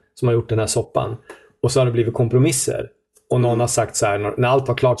kockar som har gjort den här soppan. Och så har det blivit kompromisser. Och någon har sagt så här, när allt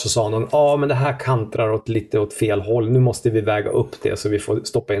var klart så sa någon, men det här kantrar lite åt fel håll. Nu måste vi väga upp det så vi får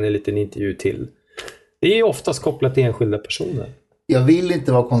stoppa in en liten intervju till. Det är oftast kopplat till enskilda personer. Jag vill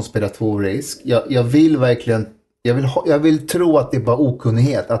inte vara konspiratorisk. Jag vill verkligen, jag vill tro att det är bara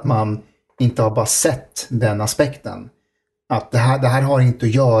okunnighet. Att man inte har bara sett den aspekten. Att det här har inte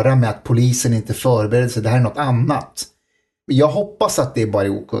att göra med att polisen inte förbereder sig. Det här är något annat. Jag hoppas att det är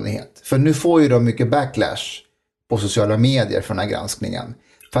bara okunnighet. För nu får ju de mycket backlash på sociala medier för den här granskningen.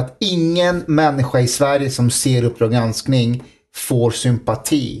 För att ingen människa i Sverige som ser Uppdrag granskning får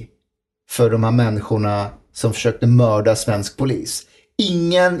sympati för de här människorna som försökte mörda svensk polis.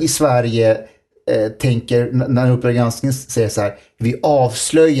 Ingen i Sverige tänker, när Uppdrag granskning säger så här, vi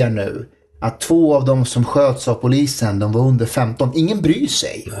avslöjar nu att 2 av dem som sköts av polisen, de var under 15. Ingen bryr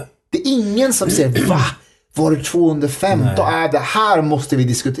sig. Nej. Det är ingen som säger, va? Var det 2 under 15? Det här måste vi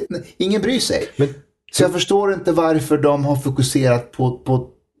diskutera. Ingen bryr sig. Så jag förstår inte varför de har fokuserat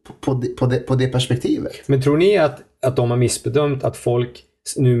på det perspektivet. Men tror ni att de har missbedömt att folk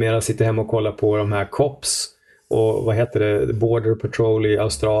numera sitter hemma och kollar på de här COPS och vad heter det, Border Patrol i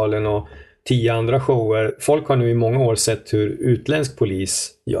Australien och 10 andra shower. Folk har nu i många år sett hur utländsk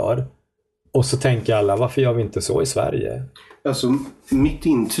polis gör. Och så tänker alla, varför gör vi inte så i Sverige? Alltså, mitt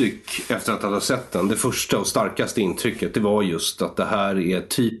intryck efter att ha sett den, det första och starkaste intrycket, det var just att det här är ett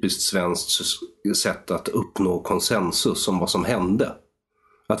typiskt svenskt sätt att uppnå konsensus om vad som hände.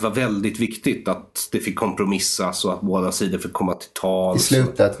 Att det var väldigt viktigt att det fick kompromissas och att båda sidor fick komma till tal. I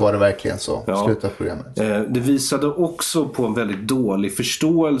slutet var det verkligen så. Ja. Slutet av programmet. Det visade också på en väldigt dålig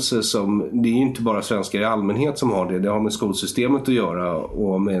förståelse som, det är ju inte bara svenskar i allmänhet som har det. Det har med skolsystemet att göra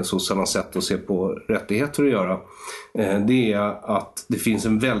och med sådana sätt att se på rättigheter att göra. Det är att det finns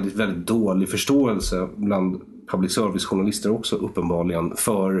en väldigt, väldigt dålig förståelse bland public service-journalister också uppenbarligen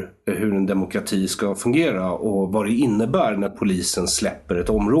för hur en demokrati ska fungera och vad det innebär när polisen släpper ett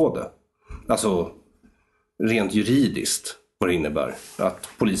område. Alltså rent juridiskt vad det innebär. Att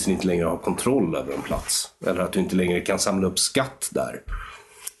polisen inte längre har kontroll över en plats. Eller att du inte längre kan samla upp skatt där.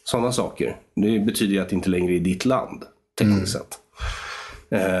 Sådana saker. Det betyder ju att det inte längre är ditt land, tekniskt sett.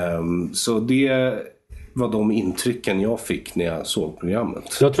 Så det var de intrycken jag fick när jag såg programmet.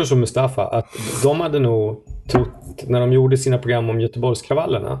 Jag tror som Mustafa att de hade nog trott, när de gjorde sina program om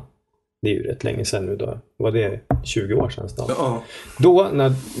Göteborgskravallerna, det är ju rätt länge sedan nu då, var det 20 år sedan snart. Ja. Då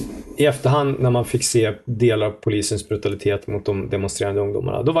i efterhand när man fick se delar av polisens brutalitet mot de demonstrerande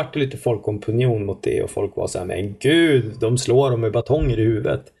ungdomarna, då var det lite folkopinion mot det och folk var så här, men gud, de slår dem med batonger i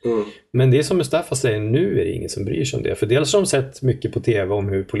huvudet. Men det är som Mustafa säger, nu är det ingen som bryr sig om det, för dels har de sett mycket på tv om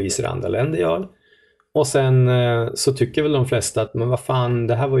hur poliser i andra länder gör. Och sen så tycker väl de flesta att men vad fan,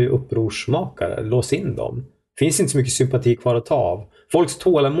 det här var ju upprorsmakare, lås in dem. Finns inte så mycket sympati kvar att ta av. Folks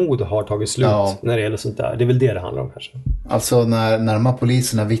tålamod har tagit slut när det gäller sånt där. Det är väl det handlar om kanske. Alltså när de här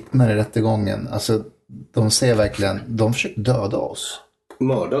poliserna vittnar i rättegången, alltså de säger verkligen, de försökte döda oss.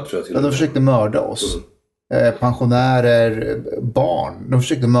 Mörda tror jag till. Ja, de försökte mörda oss. Pensionärer, barn, de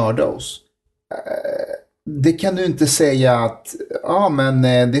försökte mörda oss. Det kan du inte säga att men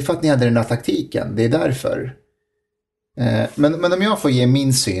det är för att ni hade den här taktiken. Det är därför. Men om jag får ge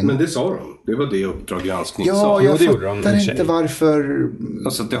min syn. Men det sa de. Det var det Uppdrag granskning sa. Ja, jag fattar inte varför.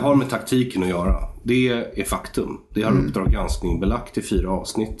 Alltså det har med taktiken att göra. Det är faktum. Det har Uppdrag granskning belagt i 4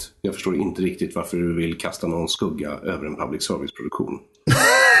 avsnitt. Jag förstår inte riktigt varför du vill kasta någon skugga över en public service-produktion.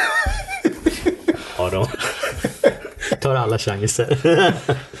 Ja då. Tar alla chanser.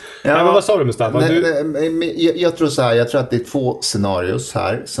 Ja, men vad sa du Mustafa? Jag tror så här, jag tror att det är 2 scenarios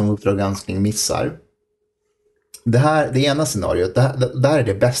här som Uppdrag granskning missar. Det ena scenariot, det här är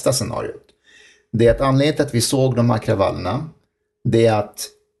det bästa scenariot. Det är att anledningen till att vi såg de här kravallerna, det är att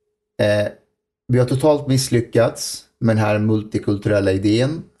vi har totalt misslyckats med den här multikulturella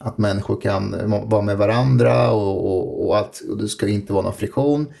idén, att människor kan vara med varandra och det ska inte vara någon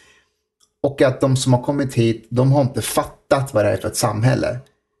friktion. Och att de som har kommit hit, de har inte fattat vad det är för ett samhälle.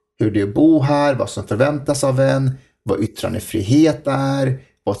 Hur det är att bo här, vad som förväntas av en, vad yttrandefrihet är,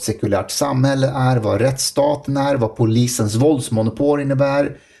 vad ett sekulärt samhälle är, vad rättsstaten är, vad polisens våldsmonopol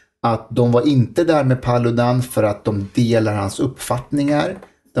innebär. Att de var inte där med Paludan för att de delar hans uppfattningar.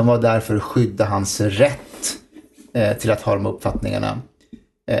 De var där för att skydda hans rätt till att ha de uppfattningarna.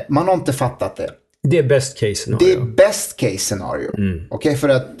 Man har inte fattat det. Det är best case scenario. Det är best case scenario.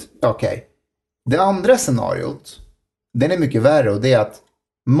 Okej. Det andra scenariot, den är mycket värre, och det är att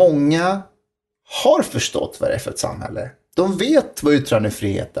många har förstått vad det är för ett samhälle. De vet vad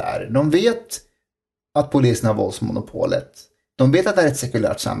yttrandefrihet är. De vet att polisen har våldsmonopolet. De vet att det är ett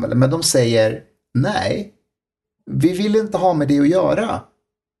sekulärt samhälle, men de säger nej, vi vill inte ha med det att göra.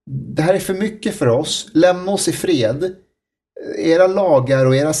 Det här är för mycket för oss. Lämna oss i fred. Era lagar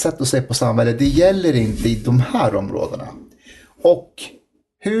och era sätt att se på samhället, det gäller inte i de här områdena. Och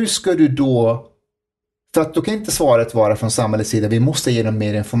hur ska du då, för att då kan inte svaret vara från samhällets sida, vi måste ge dem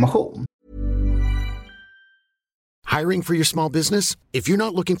mer information. Hiring for your small business? If you're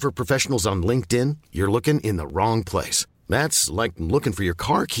not looking for professionals on LinkedIn, you're looking in the wrong place. That's like looking for your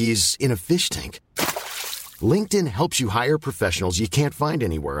car keys in a fish tank. LinkedIn helps you hire professionals you can't find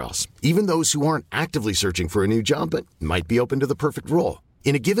anywhere else, even those who aren't actively searching for a new job but might be open to the perfect role.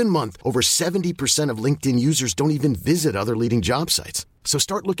 In a given month, over 70% of LinkedIn users don't even visit other leading job sites. So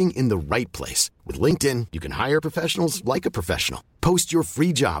start looking in the right place. With LinkedIn, you can hire professionals like a professional. Post your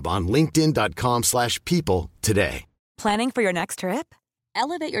free job on linkedin.com/people today. Planning for your next trip?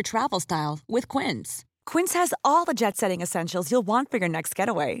 Elevate your travel style with Quince. Quince has all the jet-setting essentials you'll want for your next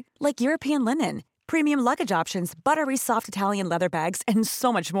getaway, like European linen, premium luggage options, buttery soft Italian leather bags, and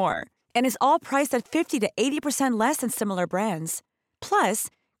so much more. And is all priced at 50 to 80% less than similar brands. Plus,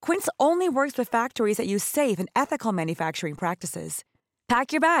 Quince only works with factories that use safe and ethical manufacturing practices.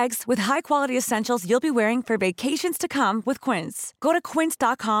 Pack your bags with high-quality essentials you'll be wearing for vacations to come with Quince. Go to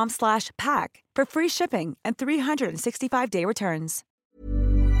quince.com/pack for free shipping and 365-day returns.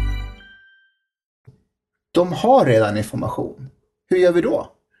 De har redan information. Hur gör vi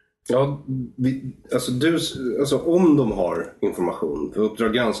då? Ja, om de har information. För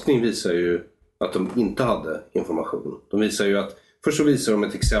Uppdrag granskning visar ju att de inte hade information. De visar ju att, först så visar de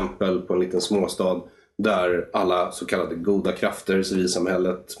ett exempel på en liten småstad där alla så kallade goda krafter,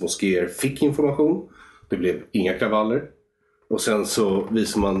 civilsamhället, moskéer fick information. Det blev inga kravaller. Och sen så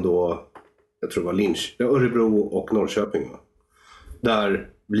visar man då, jag tror det var Örebro och Norrköping. Där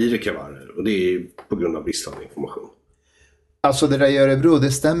blir det kravaller, och det är på grund av bristande information. Alltså det där i Örebro,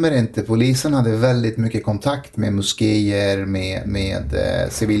 det stämmer inte. Polisen hade väldigt mycket kontakt med moskéer, med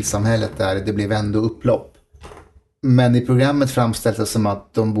civilsamhället där. Det blev ändå upplopp. Men i programmet framställs det som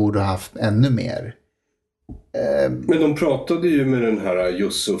att de borde ha haft ännu mer. Men de pratade ju med den här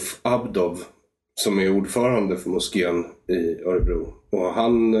Yusuf Abdov som är ordförande för moskén i Örebro. Och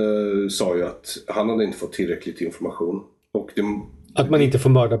han sa ju att han hade inte fått tillräckligt information. Och att man inte får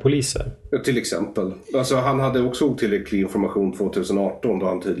mörda poliser? Ja, till exempel. Alltså, han hade också otillräcklig information 2018 då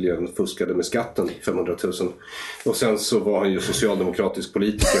han tydligen fuskade med skatten 500 000. Och sen så var han ju socialdemokratisk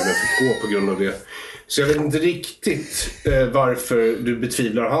politiker men fick gå på grund av det. Så jag vet inte riktigt varför du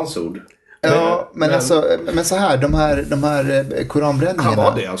betvivlar hans ord. Ja, men så här, de här koranbränningarna. Han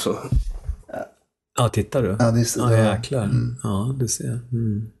var det alltså. Ja, tittar du? Ja, jäklar. Ja, det ser jag.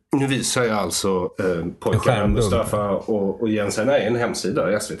 Nu visar jag alltså pojkarna Mustafa och Jensen är en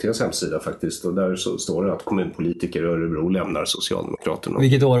hemsida, SVT:s hemsida faktiskt. Och där så står det att kommunpolitiker i Örebro lämnar Socialdemokraterna.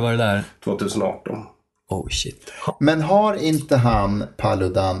 Vilket år var det där? 2018. Oh shit. Men har inte han,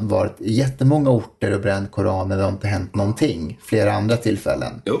 Paludan, varit i jättemånga orter och bränt koraner och det har inte hänt någonting? Flera andra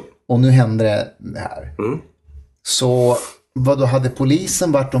tillfällen. Jo. Och nu händer det här. Så vad då, hade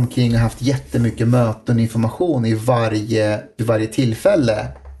polisen varit omkring och haft jättemycket möten och information vid varje tillfälle?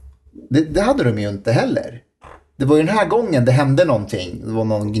 Det hade de ju inte heller. Det var ju den här gången det hände någonting. Det var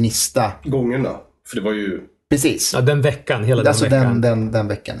någon gnista. Gångerna. För det var ju... Precis. Ja, den veckan. Hela alltså den veckan. Den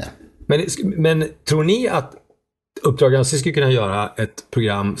veckan, ja. Men tror ni att Uppdrag granskning skulle kunna göra ett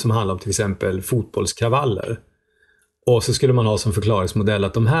program som handlar om till exempel fotbollskravaller? Och så skulle man ha som förklaringsmodell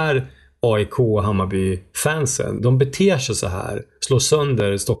att de här AIK och Hammarby-fansen, de beter sig så här. Slår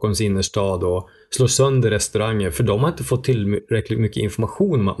sönder Stockholms innerstad och slår sönder restauranger. För de har inte fått tillräckligt mycket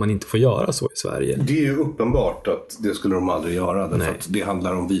information om att man inte får göra så i Sverige. Det är ju uppenbart att det skulle de aldrig göra. Därför att det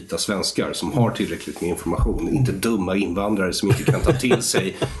handlar om vita svenskar som har tillräckligt med information. Inte dumma invandrare som inte kan ta till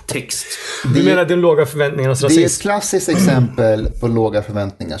sig text. Du menar den låga förväntningarnas rasism? Det är ett klassiskt exempel på låga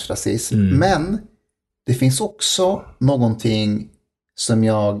förväntningars rasism. Men det finns också någonting som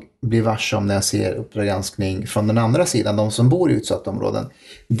jag blir varse om när jag ser Uppdrag granskning från den andra sidan, de som bor i utsatta områden.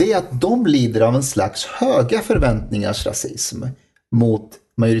 Det är att de lider av en slags höga förväntningars rasism mot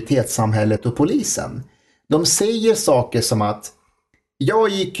majoritetssamhället och polisen. De säger saker som att jag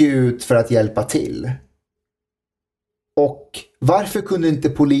gick ut för att hjälpa till. Och varför kunde inte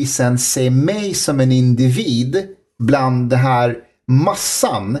polisen se mig som en individ bland det här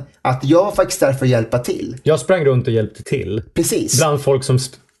massan, att jag var faktiskt där för att hjälpa till. Jag sprang runt och hjälpte till. Precis. Bland folk som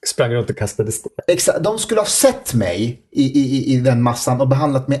sprang runt och kastade sten. Exakt. De skulle ha sett mig i den massan och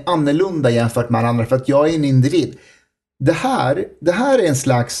behandlat mig annorlunda jämfört med andra för att jag är en individ. Det här är en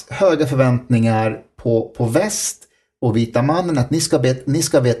slags höga förväntningar på väst och vita mannen att ni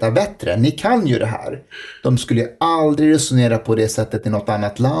ska veta bättre. Ni kan ju det här. De skulle aldrig resonera på det sättet i något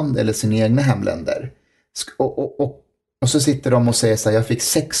annat land eller sina egna hemländer. Och så sitter de och säger så här, jag fick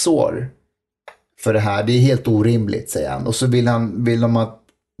 6 år för det här. Det är helt orimligt, säger han. Och så vill de att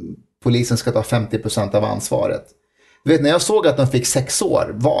polisen ska ta 50% av ansvaret. Du vet, när jag såg att de fick 6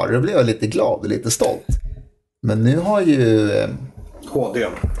 år var, då blev jag lite glad och lite stolt. Men nu har ju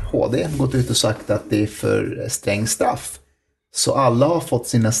HD gått ut och sagt att det är för sträng straff. Så alla har fått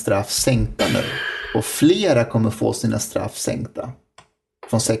sina straff sänkta nu. Och flera kommer få sina straff sänkta.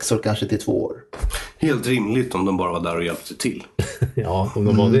 Från 6 år kanske till 2 år. Helt rimligt om de bara var där och hjälpte till. Ja, om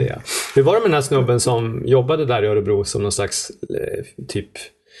de var det. Ja. Hur var det med den här snubben som jobbade där i Örebro som någon slags typ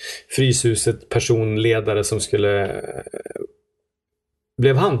Fryshuset personledare som skulle...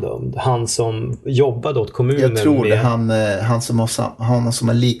 Blev han dömd? Han som jobbade åt kommunen. Jag tror det. Han som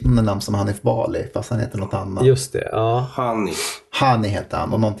har liknande namn som Hanif Bali, fast han heter något annat. Just det, ja. Hani heter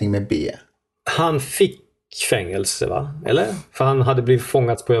han, och någonting med B. Han fick fängelse, va? Eller? För han hade blivit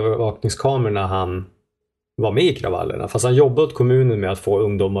fångats på övervakningskameror när han var med i kravallerna. Fast han jobbade åt kommunen med att få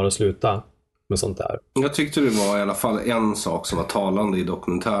ungdomar att sluta med sånt där. Jag tyckte det var i alla fall en sak som var talande i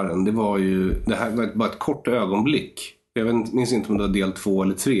dokumentären. Det här var bara ett kort ögonblick. Jag minns inte om det var del 2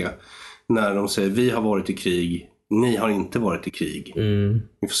 eller 3. När de säger, vi har varit i krig, ni har inte varit i krig.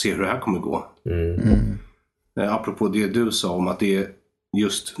 Vi får se hur det här kommer gå. Apropå det du sa om att det är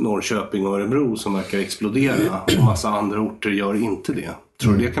just Norrköping och Örebro som verkar explodera och massa andra orter gör inte det.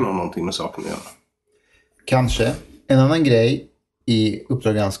 Tror du det kan ha någonting med saken att göra? Kanske. En annan grej i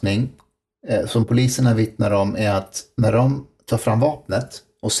Uppdrag granskning som poliserna vittnar om är att när de tar fram vapnet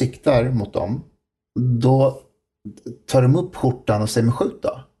och siktar mot dem, då tar de upp skjortan och säger men skjut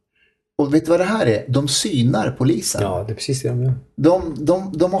då. Och vet du vad det här är? De synar polisen. Ja, det är precis det de gör.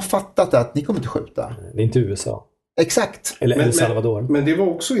 De har fattat att ni kommer inte skjuta. Det är inte USA. Exakt. Eller El Salvador. Men det var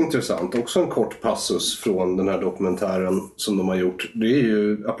också intressant. Också en kort passus från den här dokumentären som de har gjort. Det är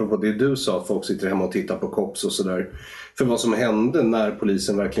ju, apropå det du sa, att folk sitter hemma och tittar på cops och sådär. För vad som hände när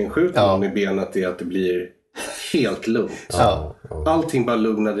polisen verkligen skjuter någon i benet är att det blir helt lugnt. Ja. Allting bara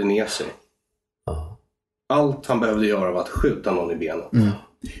lugnade ner sig. Allt han behövde göra var att skjuta någon i benet.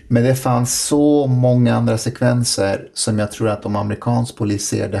 Men det fanns så många andra sekvenser som jag tror att om amerikansk polis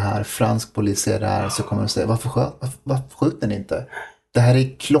ser det här, fransk polis ser det här, så kommer de säga, varför skjuter ni inte? Det här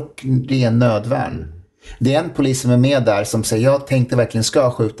är klockren nödvärn. Det är en polis som är med där som säger, jag tänkte verkligen, ska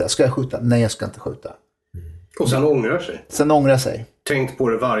jag skjuta? Nej, jag ska inte skjuta. Och sen ångrar sig. Tänkt på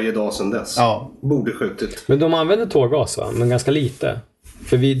det varje dag sedan dess. Ja. Borde skjutit. Men de använder tårgas, va? Men ganska lite.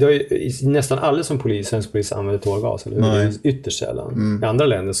 För nästan alla som svensk polis använder tårgas. Eller? Det är ytterst sällan. I andra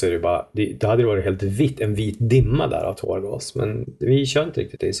länder så är det bara, det hade varit helt en vit dimma där av tårgas. Men vi kör inte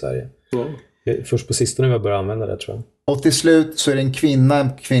riktigt det i Sverige. Först på sistone vi börjar använda det, tror jag. Och till slut så är det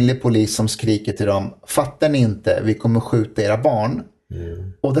en kvinnlig polis som skriker till dem, fattar ni inte, vi kommer skjuta era barn.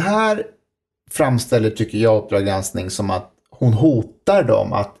 Och det här framställer, tycker jag, Uppdrag granskning som att hon hotar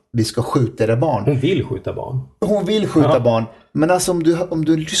dem att vi ska skjuta era barn. Hon vill skjuta barn. Hon vill skjuta barn. Men alltså om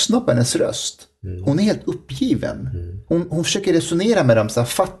du lyssnar på hennes röst, hon är helt uppgiven. Hon försöker resonera med dem så här,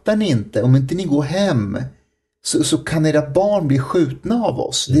 fattar ni inte, om inte ni går hem så kan era barn bli skjutna av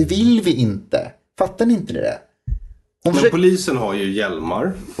oss. Det vill vi inte. Fattar ni inte det? Polisen har ju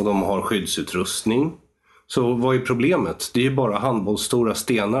hjälmar och de har skyddsutrustning. Så vad är problemet? Det är ju bara handbollsstora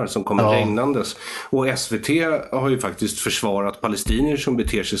stenar som kommer regnandes. Och SVT har ju faktiskt försvarat palestinier som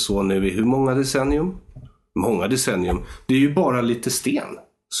beter sig så nu i hur många decennium? Många decennium. Det är ju bara lite sten.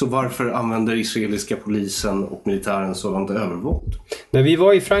 Så varför använder israeliska polisen och militären sådant övervåld? När vi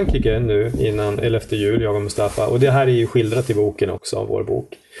var i Frankrike nu efter jul, jag och Mustafa, och det här är ju skildrat i boken också, av vår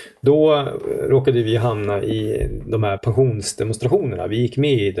bok. Då råkade vi hamna i de här pensionsdemonstrationerna. Vi gick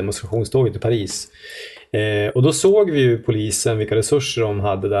med i demonstrationståget i Paris Och då såg vi ju polisen, vilka resurser de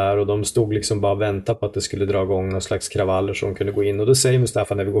hade där, och de stod liksom bara och väntade på att det skulle dra igång någon slags kravaller som kunde gå in. Och då säger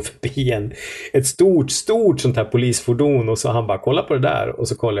Mustafa när vi går förbi ett stort sånt här polisfordon, och så han bara, kolla på det där, och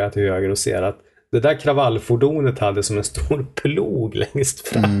så kollar jag till höger och ser att det där kravallfordonet hade som en stor plog längst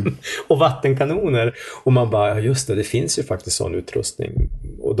fram och vattenkanoner. Och man bara, ja just det finns ju faktiskt sån utrustning.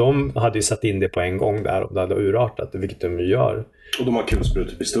 Och de hade ju satt in det på en gång där, och det hade urartat, vilket de ju gör. Och de har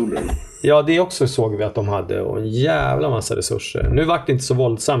kulsprutepistoler. Ja, det också såg vi att de hade, och en jävla massa resurser. Nu var det inte så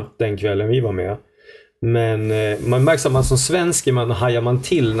våldsamt den kvällen vi var med. Men man märker att man som svensk hajar man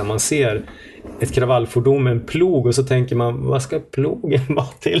till när man ser ett kravallfordon med en plog, och så tänker man, vad ska plogen vara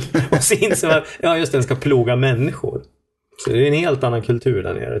till? Och så inser man, ja just den ska ploga människor. Så det är en helt annan kultur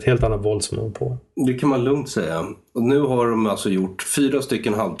där nere, ett helt annat våld som man på. Det kan man lugnt säga. Och nu har de alltså gjort 4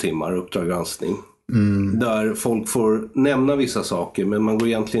 halvtimmar Uppdrag granskning. Där folk får nämna vissa saker, men man går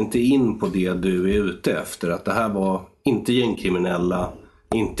egentligen inte in på det du är ute efter. Att det här var inte gängkriminella,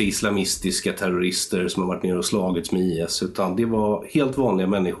 inte islamistiska terrorister som har varit ner och slagits med IS, utan det var helt vanliga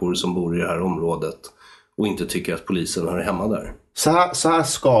människor som bor i det här området och inte tycker att polisen hör hemma där. Så här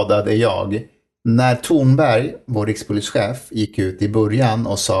skadade jag när Thornberg, vår rikspolischef, gick ut i början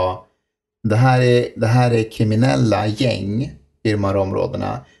och sa det här är kriminella gäng i de här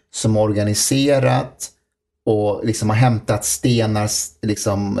områdena som organiserat och liksom har hämtat stenar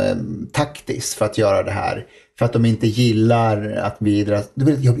liksom, taktiskt för att göra det här. För att de inte gillar att bidra.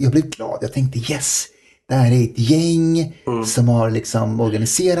 Jag blev glad. Jag tänkte yes, det här är ett gäng som har liksom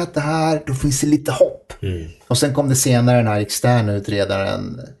organiserat det här. Då finns det lite hopp. Och sen kom det senare den här externa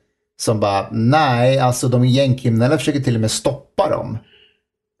utredaren som bara, nej, alltså de gängkriminella försöker till och med stoppa dem.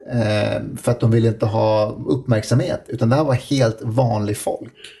 För att de vill inte ha uppmärksamhet. Utan det här var helt vanlig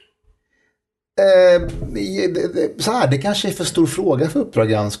folk. Så här, det kanske är för stor fråga för Uppdrag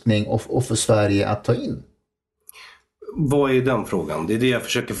granskning och för Sverige att ta in. Vad är den frågan? Det är det jag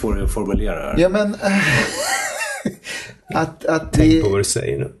försöker få dig att formulera här. Ja, men tänk på vad du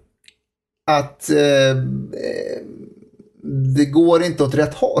säger nu. Att det går inte åt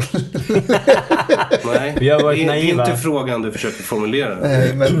rätt håll. Nej, det är inte frågan du försöker formulera.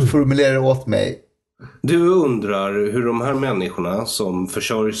 Nej, men formulera det åt mig. Du undrar hur de här människorna som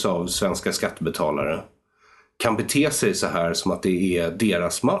försörjs av svenska skattebetalare kan bete sig så här som att det är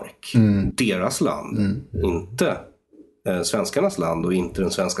deras mark, deras land, inte svenskarnas land och inte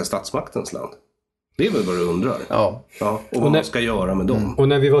den svenska statsmaktens land. Det är väl vad du undrar. Ja. Och vad man ska göra med dem. Och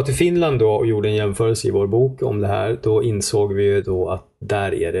när vi var till Finland då och gjorde en jämförelse i vår bok om det här, då insåg vi ju då att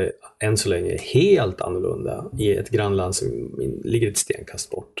där är det än så länge helt annorlunda i ett grannland som ligger ett stenkast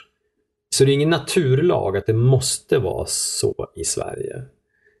bort. Så det är ingen naturlag att det måste vara så i Sverige.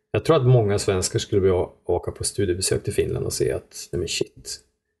 Jag tror att många svenskar skulle vilja åka på studiebesök till Finland och se att, nej men shit,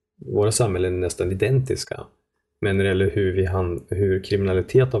 våra samhällen är nästan identiska. Men när det gäller hur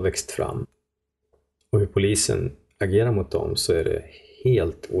kriminalitet har växt fram och hur polisen agerar mot dem, så är det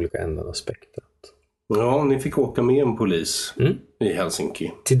helt olika ändar av spektrat. Ja, ni fick åka med en polis i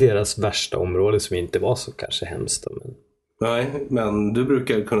Helsinki. Till deras värsta område som inte var så kanske hemskt. Men... Nej, men du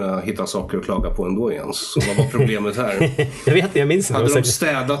brukar kunna hitta saker att klaga på ändå, Jens. Så vad var problemet här? jag minns inte. Hade de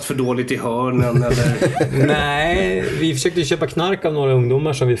städat för dåligt i hörnen eller? Nej, vi försökte köpa knark av några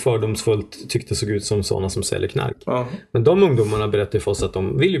ungdomar som vi fördomsfullt tyckte såg ut som sådana som säljer knark. Men de ungdomarna berättade för oss att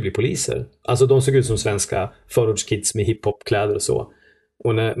de vill ju bli poliser. Alltså de såg ut som svenska förortskids med hiphopkläder och så.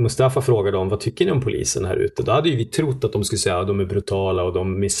 Och när Mustafa frågade dem, vad tycker ni om polisen här ute? Då hade ju vi trott att de skulle säga att de är brutala och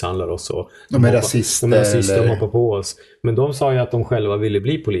de misshandlar oss. Och de är rasister och hoppar på oss. Men de sa ju att de själva ville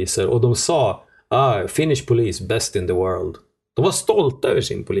bli poliser. Och de sa, Finnish police, best in the world. De var stolta över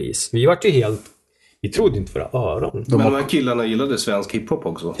sin polis. Vi trodde inte våra öron. Men de här killarna gillade svensk hiphop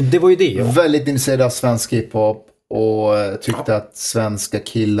också. Det var ju det. Ja. Väldigt intresserade av svensk hiphop. Och tyckte att svenska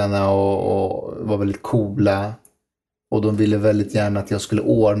killarna och var väldigt coola. Och de ville väldigt gärna att jag skulle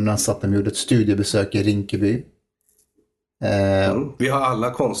ordna så att de gjorde ett studiebesök i Rinkeby. Vi har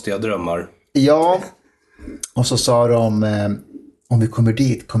alla konstiga drömmar. Ja. Och så sa de, om vi kommer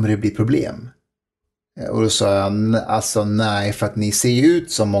dit kommer det bli problem. Och då sa jag, alltså nej, för att ni ser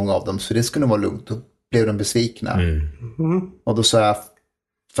ut som många av dem, så det skulle vara lugnt. Då blev de besvikna. Och då sa jag,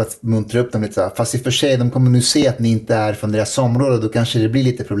 för att muntra upp dem lite så här, fast i och för sig, de kommer nu se att ni inte är från deras område, då kanske det blir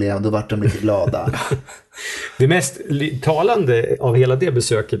lite problem, då vart de lite glada. Det mest talande av hela det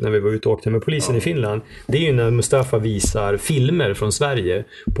besöket när vi var ute och åkte med polisen i Finland, det är ju när Mustafa visar filmer från Sverige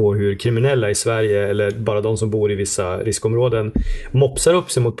på hur kriminella i Sverige, eller bara de som bor i vissa riskområden, mopsar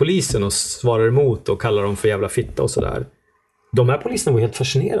upp sig mot polisen och svarar emot och kallar dem för jävla fitta och sådär. De här poliserna var helt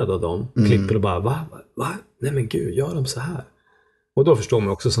fascinerade av dem. Klipper och bara, va? Nej men gud, gör de så här? Och då förstår man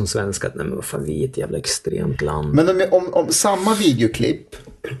också som svensk att nej, men vad fan, vi är ett jävla extremt land. Men om samma videoklipp,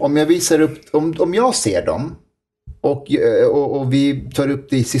 om jag visar upp, om jag ser dem och vi tar upp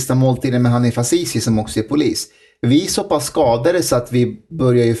det i Sista måltiden med Hanif Azizi som också är polis. Vi är så pass skadade så att vi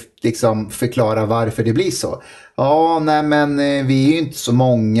börjar ju liksom förklara varför det blir så. Ja, nej men vi är ju inte så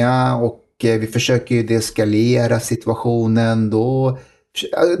många och vi försöker ju deeskalera situationen då.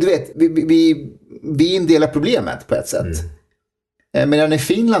 Du vet, vi är en del av problemet på ett sätt. Medan i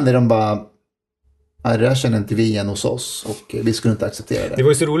Finland är de bara, det där känner inte vi igen hos oss och vi skulle inte acceptera det. Det var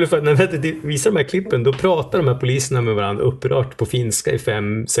ju så roligt för att när vi visar de här klippen, då pratar de här poliserna med varandra upprört på finska i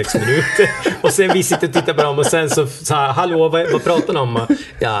 5-6 minuter. Och sen vi sitter och tittar på dem och sen så här, hallå, vad pratar de om?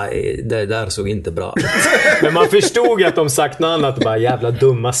 Ja, det där såg inte bra. Men man förstod att de sagt något annat och bara, jävla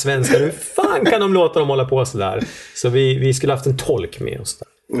dumma svenskar, hur fan kan de låta dem hålla på så där? Så vi skulle haft en tolk med oss där.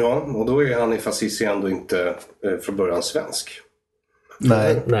 Ja, och då är Hanif Azizi ändå inte från början svensk.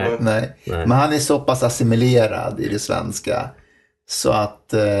 Nej. Men han är så pass assimilerad i det svenska så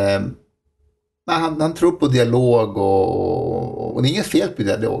att han tror på dialog och det är inget fel på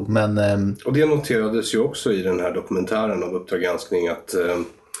dialog. Men, och det noterades ju också i den här dokumentären av Uppdrag granskning att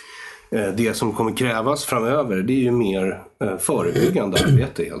det som kommer krävas framöver, det är ju mer förebyggande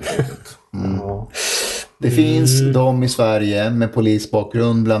arbete helt enkelt. Det finns de i Sverige med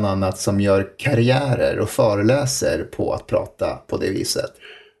polisbakgrund bland annat som gör karriärer och föreläser på att prata på det viset.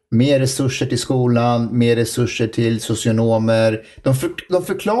 Mer resurser till skolan, mer resurser till socionomer. De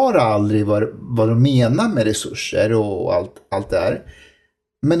förklarar aldrig vad de menar med resurser och allt det här.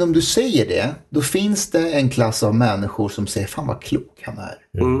 Men om du säger det, då finns det en klass av människor som säger, fan vad klok han är.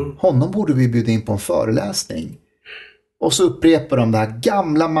 Honom borde vi bjuda in på en föreläsning. Och så upprepar de det här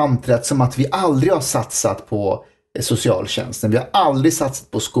gamla mantrat som att vi aldrig har satsat på socialtjänsten. Vi har aldrig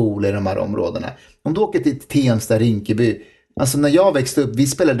satsat på skolor i de här områdena. Om du åker till Tensta, Rinkeby. Alltså när jag växte upp, vi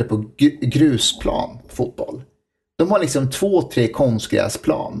spelade på grusplan fotboll. De har liksom 2-3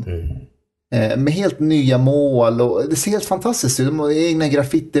 konstgräsplan. Med helt nya mål. Och det ser helt fantastiskt ut. De har egna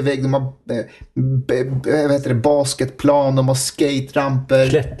graffitivägg. De har basketplan. De har skateramper.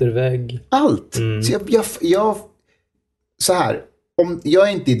 Klättervägg. Allt. Så jag så här, om jag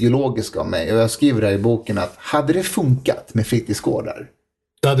är inte ideologisk av mig och jag skriver här i boken att hade det funkat med fritidsgårdar,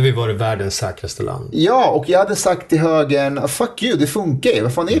 då hade vi varit världens säkraste land. Ja, och jag hade sagt till högern, fuck you, det funkar ju,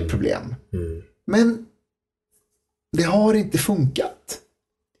 vad fan är ett problem? Men det har inte funkat.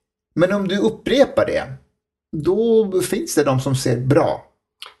 Men om du upprepar det, då finns det de som ser bra.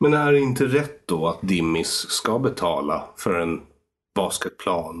 Men är det inte rätt då att Dimmis ska betala för en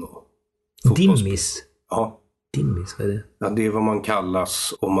basketplan och Dimmis? Ja. Dimmis, vad är det? Ja, det är vad man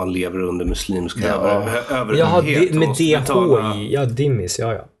kallas om man lever under muslimska överhöghet. Ja, med DHI. Ja, dimmis,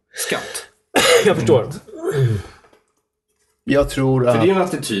 ja. Skatt. Jag förstår. Jag tror att... För det är en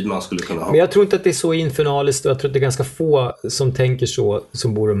attityd man skulle kunna ha. Men jag tror inte att det är så infernaliskt och jag tror att det är ganska få som tänker så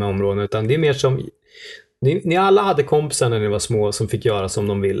som bor i de här områdena. Utan det är mer som... Ni alla hade kompisar när ni var små som fick göra som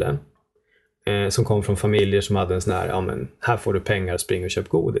de ville. Som kom från familjer som hade en sån här, ja men här får du pengar, spring och köp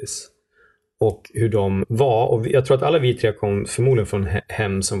godis. Och hur de var, och jag tror att alla vi tre kom förmodligen från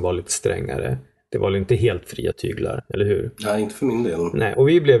hem som var lite strängare. Det var inte helt fria tyglar, eller hur? Nej, inte för min del. Nej, och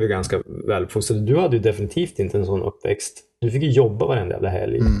vi blev ju ganska välfostrade. Du hade ju definitivt inte en sån uppväxt. Du fick ju jobba varenda jävla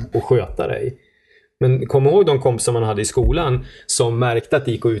helg och sköta dig. Men kom ihåg de kompisar man hade i skolan som märkte att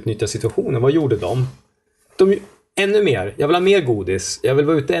det gick att utnyttja situationen. Vad gjorde de? Ännu mer. Jag vill ha mer godis. Jag vill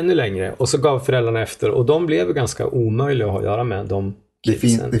vara ute ännu längre. Och så gav föräldrarna efter. Och de blev ganska omöjliga att ha att göra med dem. Det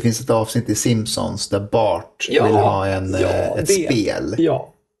finns ett avsnitt i Simpsons där Bart vill ha ett spel.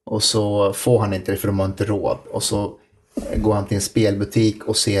 Ja. Och så får han inte det för de har inte råd. Och så går han till en spelbutik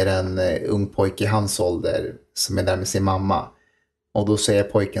och ser en ung pojke i hans ålder som är där med sin mamma. Och då säger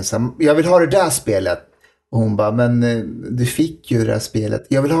pojken så här, jag vill ha det där spelet. Och hon bara, men du fick ju det där spelet.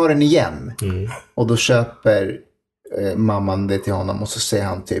 Jag vill ha den igen. Och då köper mamman det till honom och så säger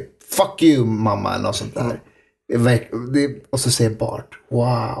han typ, fuck you mamma eller något sånt där. Och så säger Bart,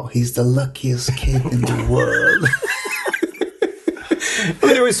 wow, he's the luckiest kid in the world. Och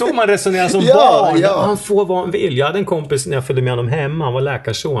det var ju så man resonerar som barn. Ja. Han får vad han vill. Jag hade en kompis när jag följde med honom hem. Han var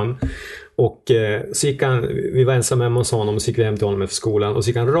läkarson. Och så gick han, vi var ensamma hemma hos honom och så gick vi hem till honom efter skolan. Och så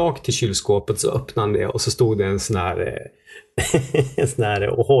gick han rakt till kylskåpet så öppnade han det. Och så stod det en sån här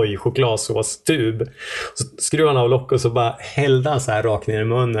Ohoi chokladsåstub. Så skruvade han av locket och så bara hällde han så här rakt ner i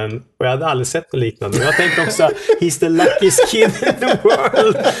munnen. Och jag hade aldrig sett något liknande. Och jag tänkte också, he's the luckiest kid in the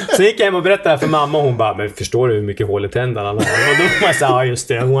world. Så gick jag hem och berättade här för mamma och hon bara, men förstår du hur mycket hål i tänderna han har? Och då var jag så här, ja just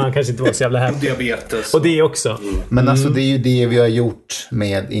det, han kanske inte var så jävla häftig. Diabetes. Och det också. Men alltså det är ju det vi har gjort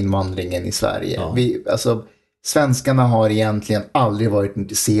med invandringen i Sverige. Ja. Alltså svenskarna har egentligen aldrig varit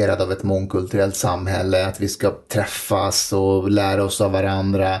intresserade av ett mångkulturellt samhälle, att vi ska träffas och lära oss av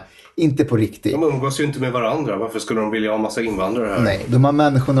varandra. Inte på riktigt. De umgås ju inte med varandra. Varför skulle de vilja ha massa invandrare här? Nej, de här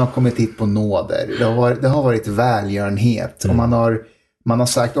människorna har kommit hit på nåder. Det har varit välgörenhet. Och man har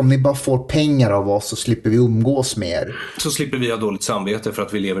sagt, om ni bara får pengar av oss så slipper vi umgås mer. Så slipper vi ha dåligt samvete för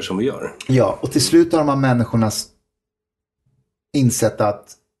att vi lever som vi gör. Ja, och till slut har de här människorna insett att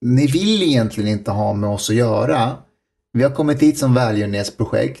ni vill egentligen inte ha med oss att göra. Vi har kommit hit som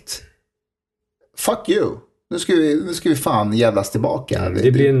välgörenhetsprojekt. Fuck you. Nu ska vi fan jävlas tillbaka.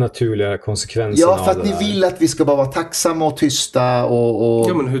 Det blir en naturliga konsekvenser. Ja, för att ni vill att vi ska bara vara tacksamma och tysta och...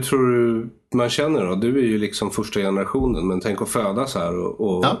 Ja, men hur tror du man känner då? Du är ju liksom första generationen, men tänk att födas här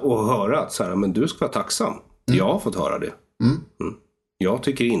och höra att så här, men du ska vara tacksam. Jag har fått höra det. Jag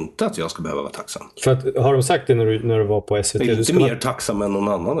tycker inte att jag ska behöva vara tacksam. För att, har de sagt det när du var på SVT? Jag är inte mer tacksam än någon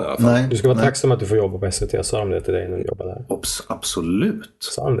annan i alla fall. Nej, du ska vara tacksam att du får jobba på SVT. Sa de det till dig när du jobbade där? Absolut.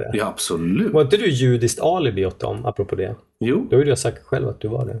 Sa de det? Ja, absolut. Var inte du judiskt alibi åt dem, apropå det? Jo. Då har du sagt själv att du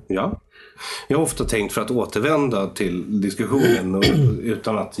var det. Ja. Jag har ofta tänkt, för att återvända till diskussionen och,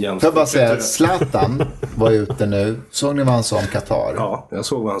 utan att Får jag bara säga, Zlatan var ute nu. Såg ni vad han sa om Qatar? Ja, jag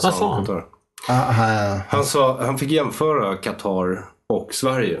såg vad han sa om Qatar. Han fick jämföra Qatar och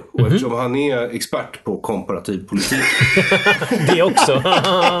Sverige. Och eftersom han är expert på komparativ politik det också.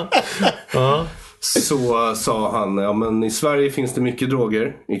 så sa han, ja men i Sverige finns det mycket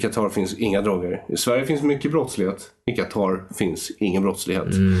droger, i Qatar finns inga droger. I Sverige finns mycket brottslighet, i Qatar finns ingen brottslighet.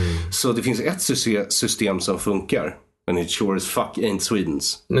 Så det finns ett system som funkar. And it sure as fuck ain't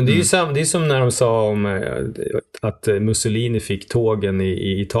Swedens. Men det är ju som när de sa om att Mussolini fick tågen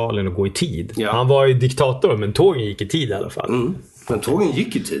i Italien att gå i tid. Ja. Han var ju diktator, men tågen gick i tid i alla fall. Men tågen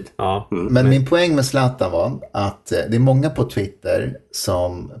gick i tid. Ja. Men min poäng med Zlatan var att det är många på Twitter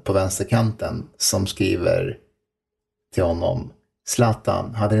som på vänsterkanten som skriver till honom: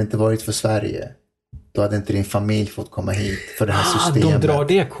 Zlatan, hade det inte varit för Sverige, då hade inte din familj fått komma hit för det här systemet. De drar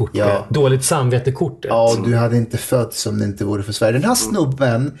det kortet. Ja. Dåligt samvete-kortet. Ja, du hade inte fötts om det inte vore för Sverige. Den här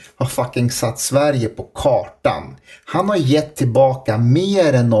snubben har fucking satt Sverige på kartan. Han har gett tillbaka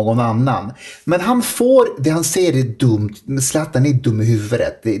mer än någon annan. Men han får, det han säger är dumt. Zlatan är dum i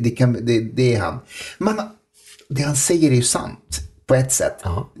huvudet. Det är han. Men det han säger är ju sant på ett sätt.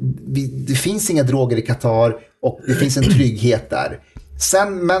 Det finns inga droger i Qatar och det finns en trygghet där.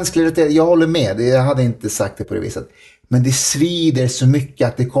 Sen mänsklig rättighet, jag håller med. Jag hade inte sagt det på det viset. Men det svider så mycket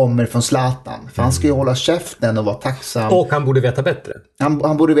att det kommer från Zlatan. För han ska ju hålla käften och vara tacksam. Och han borde veta bättre.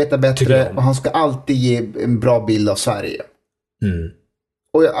 Han borde veta bättre. Och han ska alltid ge en bra bild av Sverige.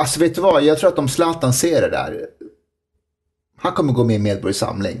 Och alltså, vet du vad? Jag tror att om Zlatan ser det där, han kommer gå med i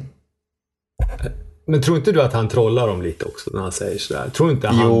Medborgarsamling. Men tror inte du att han trollar dem lite också när han säger sådär? Tror inte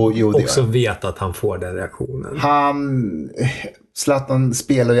han också vet att han får den reaktionen? Zlatan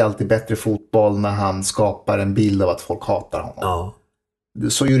spelar ju alltid bättre fotboll när han skapar en bild av att folk hatar honom. Ja.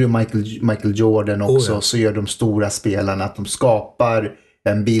 Så gör ju Michael Jordan också. Så gör de stora spelarna, att de skapar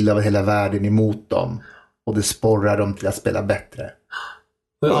en bild av hela världen emot dem. Och det sporrar dem till att spela bättre.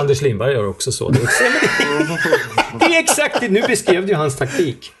 Anders Lindberg gör också så. Det är exakt det. Nu beskrev du hans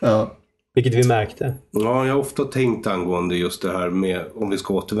taktik. Ja. Vilket vi märkte. Ja, jag har ofta tänkt angående just det här med, om vi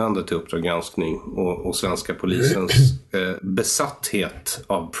ska återvända till Uppdrag granskning och svenska polisens besatthet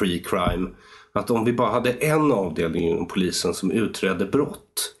av pre-crime. Att om vi bara hade en avdelning inom polisen som utredde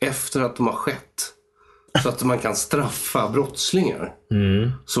brott efter att de har skett, så att man kan straffa brottslingar.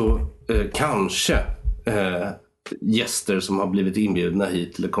 Så kanske gäster som har blivit inbjudna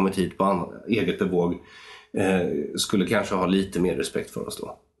hit eller kommit hit på eget bevåg skulle kanske ha lite mer respekt för oss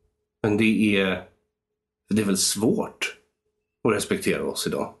då. Men det är väl svårt att respektera oss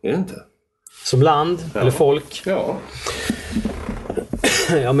idag, är det inte? Som land eller folk? Ja.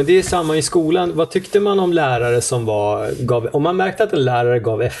 Ja, men det är samma i skolan. Vad tyckte man om lärare som om man märkte att en lärare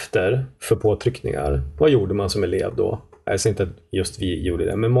gav efter för påtryckningar, vad gjorde man som elev då? Jag säger inte att just vi gjorde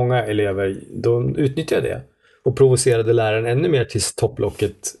det, men många elever, de utnyttjade det och provocerade läraren ännu mer tills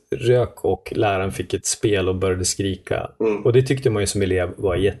topplocket rök och läraren fick ett spel och började skrika. Och det tyckte man ju som elev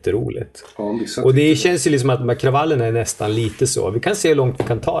var jätteroligt. Ja, och det känns ju liksom att de här kravallerna är nästan lite så. Vi kan se hur långt vi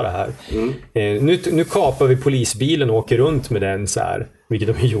kan ta det här. Nu kapar vi polisbilen och åker runt med den så här,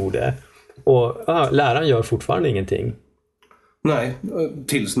 vilket de gjorde. Och läraren gör fortfarande ingenting. Nej,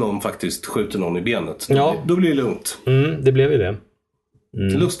 tills någon faktiskt skjuter någon i benet. Då blir det lugnt. Det blev ju det.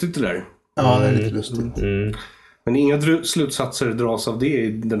 Lustigt det där. Ja, det är lite lustigt. Men inga slutsatser dras av det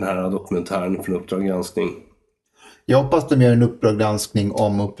i den här dokumentären från Uppdrag granskning. Jag hoppas de gör en Uppdrag granskning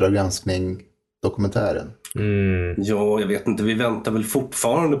om Uppdrag granskning dokumentären. Ja, jag vet inte. Vi väntar väl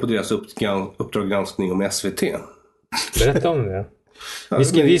fortfarande på deras uppdraggranskning om SVT. Berätta om det.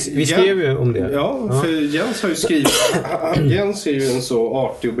 Vi skrev ju om det. Ja, för Jens har ju skrivit. Jens är ju en så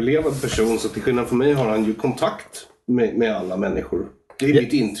artig och belevad person, så till skillnad från mig har han ju kontakt med alla människor. Det är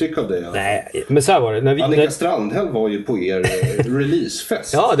mitt intryck av det. Nej, men så här var det. Annika Strandhäll var ju på er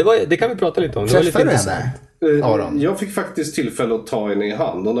releasefest. Ja, det kan vi prata lite om. Träffade du henne? Jag fick faktiskt tillfälle att ta henne i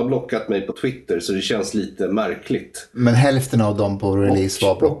hand. Hon har blockat mig på Twitter, så det känns lite märkligt. Men hälften av dem på release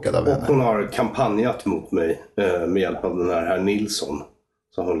var blockade av henne. Och hon har kampanjat mot mig med hjälp av den här Nilsson.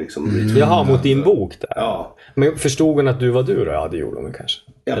 Så hon liksom Jaha, mot din bok där. Ja. Men förstod hon att du var du då? Ja, det gjorde hon kanske.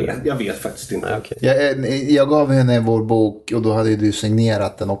 Jag vet faktiskt inte. Okay. Jag gav henne vår bok och då hade du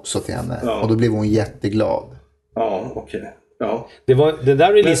signerat den också till henne. Ja. Och då blev hon jätteglad. Ja, okej. Ja. Den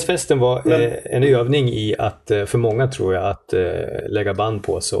där releasefesten var en övning i att, för många tror jag, att lägga band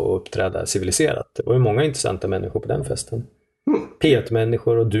på sig och uppträda civiliserat. Det var ju många intressanta människor på den festen.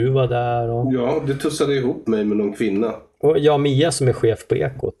 P1-människor och du var där. Och... Ja, du tussade ihop mig med någon kvinna. Och jag Mia som är chef på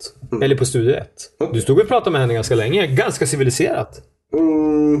Ekot. Eller på Studio 1. Okay. Du stod och pratade med henne ganska länge. Ganska civiliserat.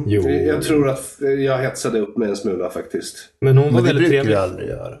 Jo. Jag tror att jag hetsade upp med en smula faktiskt. Men hon var väldigt trevlig. Det brukar du aldrig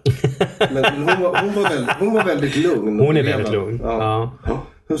göra. Men hon var väldigt lugn. Hon är väldigt lugn. Ja.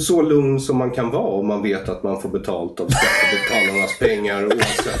 Så lugn som man kan vara om man vet att man får betalt av skattebetalarnas pengar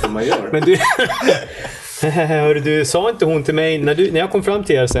oavsett vad man gör. Men du sa inte hon till mig när jag kom fram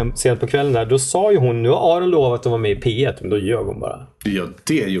till er sent på kvällen där, då sa ju hon, nu har Aron lovat att vara med i P1, men då ljög hon bara. Ja,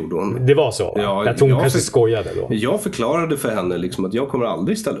 det gjorde hon. Det var så? Ja, jag tror hon kanske skojade då. Jag förklarade för henne liksom att jag kommer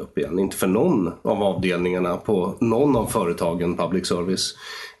aldrig ställa upp igen, inte för någon av avdelningarna på någon av företagen public service.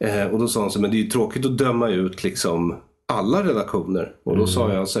 Och då sa hon så, men det är ju tråkigt att döma ut liksom alla redaktioner. Och då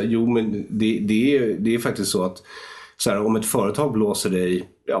sa jag så här, jo men det är faktiskt så att så här, om ett företag blåser dig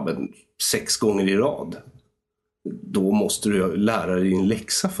 6 gånger i rad, då måste du lära dig en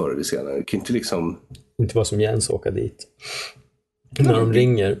läxa förr eller senare. Du kan inte liksom... Inte vara som Jens åka dit. När de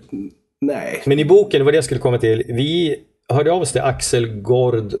ringer. Nej. Men i boken, det var det jag skulle komma till. Vi hörde av oss till Axel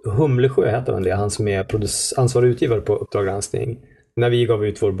Gård Humlesjö, heter han det. Han som är ansvarig utgivare på Uppdrag granskning. När vi gav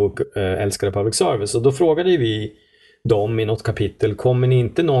ut vår bok Älskade public service. Och då frågade vi dem i något kapitel, kommer ni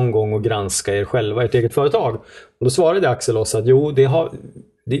inte någon gång att granska er själva, ert eget företag? Och då svarade Axel oss att jo, det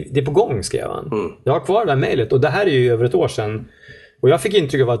är på gång, skrev han. Jag har kvar det här mejlet, och det här är ju över ett år sedan. Och jag fick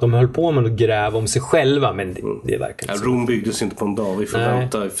intryck av att de höll på med att gräva om sig själva, men det verkar inte så. Rom byggdes inte på en dag. Vi får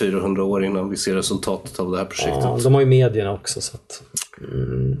vänta i 400 år innan vi ser resultatet av det här projektet. Ja, de har ju medierna också, så att...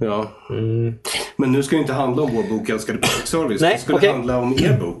 Men nu ska det inte handla om vår bok Älskade public service. Nej, det skulle handla om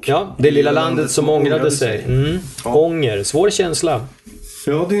er bok. Ja, det lilla landet som ångrade sig. Ånger, svår känsla.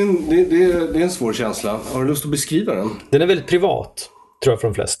 Ja, det är en svår känsla. Har du lust att beskriva den? Den är väldigt privat, tror jag, för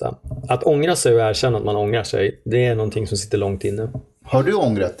de flesta. Att ångra sig och erkänna att man ångrar sig, det är någonting som sitter långt inne. Har du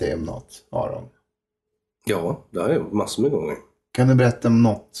ångrat dig om något, Aron? Ja, det har jag gjort massor med gånger. Kan du berätta om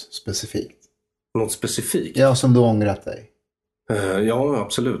något specifikt? Något specifikt? Ja, som du ångrat dig. Ja,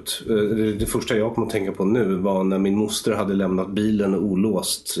 absolut. Det första jag kom att tänka på nu var när min moster hade lämnat bilen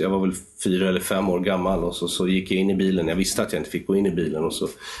olåst. Jag var väl 4 eller 5 år gammal, och så gick jag in i bilen. Jag visste att jag inte fick gå in i bilen, och så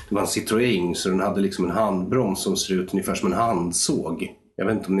det var en Citroën, så den hade liksom en handbroms som ser ut ungefär som en handsåg. Jag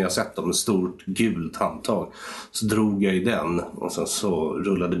vet inte om ni har sett dem, en stort gult handtag. Så drog jag i den, och sen så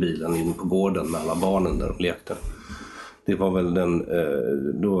rullade bilen in på gården med alla barnen där de lekte. Det var väl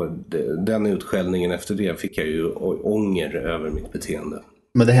den utskällningen. Efter det fick jag ju ånger över mitt beteende.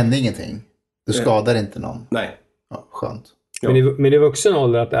 Men det hände ingenting? Du skadade inte någon? Nej. Ja, skönt. Ja. Men i vuxen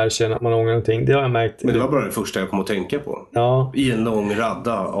ålder att erkänna att man ångrar någonting, det har jag märkt. Men det var bara det första jag kom att tänka på. Ja. I en lång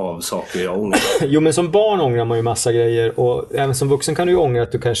radda av saker jag ångrar. Jo, men som barn ångrar man ju massa grejer. Och även som vuxen kan du ju ångra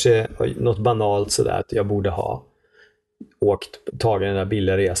att du kanske något banalt sådär, att jag borde ha tagit den där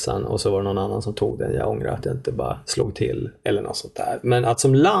billiga resan, och så var det någon annan som tog den. Jag ångrar att jag inte bara slog till eller något sånt där. Men att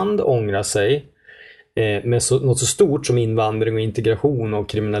som land ångra sig med något så stort som invandring och integration och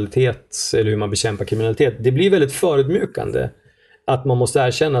kriminalitet, eller hur man bekämpar kriminalitet, det blir väldigt förödmjukande. Att man måste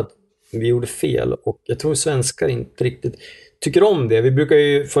erkänna att vi gjorde fel, och jag tror svenskar inte riktigt tycker om det. Vi brukar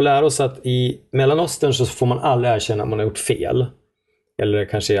ju få lära oss att i Mellanöstern så får man aldrig erkänna att man har gjort fel. Eller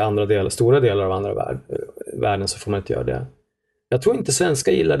kanske i stora delar av andra världen så får man inte göra det. Jag tror inte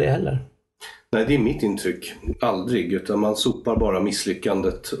svenskar gillar det heller. Nej, det är mitt intryck. Aldrig, utan man sopar bara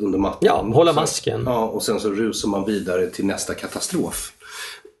misslyckandet under mattan. Ja, hålla masken. Ja, och sen så rusar man vidare till nästa katastrof.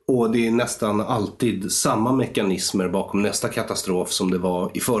 Och det är nästan alltid samma mekanismer bakom nästa katastrof som det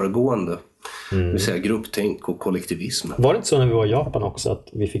var i föregående. Det vill säga grupptänk och kollektivism. Var det inte så när vi var i Japan också, att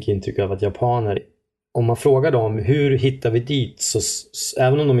vi fick intryck av att japaner om man frågar dem hur hittar vi dit, så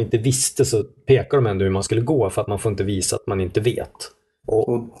även om de inte visste så pekar de ändå hur man skulle gå, för att man får inte visa att man inte vet.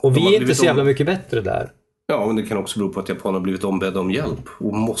 Och vi är inte så jävla mycket bättre där. Ja, men det kan också bero på att japaner har blivit ombedda om hjälp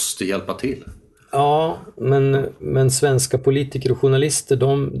och måste hjälpa till. Ja, men svenska politiker och journalister,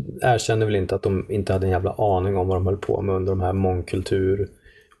 de erkänner väl inte att de inte hade en jävla aning om vad de höll på med under de här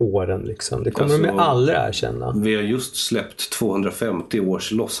mångkulturåren liksom. Det kommer de ju aldrig erkänna. Vi har just släppt 250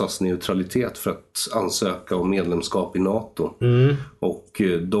 års låtsasneutralitet för att ansöka om medlemskap i NATO. Och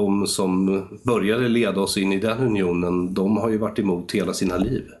de som började leda oss in i den unionen, de har ju varit emot hela sina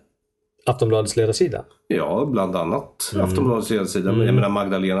liv. Aftonbladets ledarsida? Ja, bland annat Aftonbladets ledarsida. Jag menar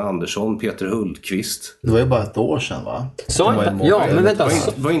Magdalena Andersson, Peter Hultqvist. Det var ju bara ett år sedan, va? Men vänta.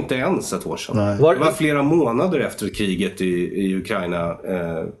 Det var inte ens ett år sedan. Nej. Det var flera månader efter kriget i Ukraina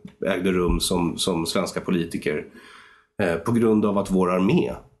ägde rum som svenska politiker på grund av att vår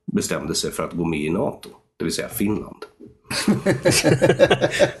armé bestämde sig för att gå med i NATO. Det vill säga Finland.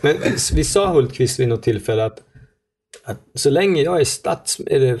 Men vi sa Hultqvist vid något tillfälle att så länge jag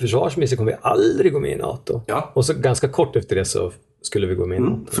är försvarsminister kommer vi aldrig gå med i NATO. Ja. Och så ganska kort efter det så skulle vi gå med i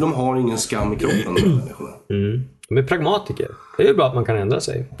NATO. För de har ingen skam i kroppen. De är pragmatiker. Det är ju bra att man kan ändra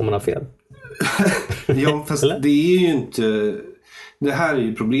sig om man har fel. Ja, fast det är ju inte... Det här är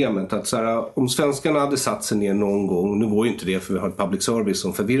ju problemet, att så här, om svenskarna hade satt sig ner någon gång, nu går ju inte det för vi har ett public service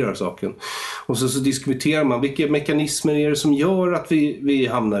som förvirrar saken, och så diskuterar man vilka mekanismer är det som gör att vi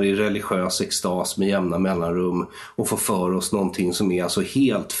hamnar i religiös extas med jämna mellanrum och får för oss någonting som är alltså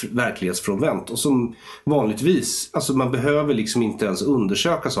helt verklighetsfrånvänt, och som vanligtvis, alltså man behöver liksom inte ens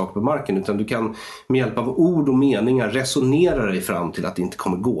undersöka saker på marken, utan du kan med hjälp av ord och meningar resonera dig fram till att det inte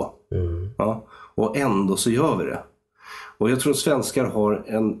kommer gå. Ja, och ändå så gör vi det. Och jag tror att svenskar har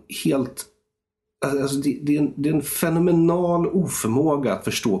en helt... Alltså det är en fenomenal oförmåga att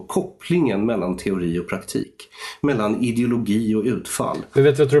förstå kopplingen mellan teori och praktik. Mellan ideologi och utfall. Men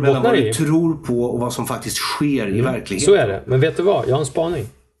vet du vad du mellan vad du du tror på och vad som faktiskt sker i verkligheten. Så är det. Men vet du vad? Jag har en spaning.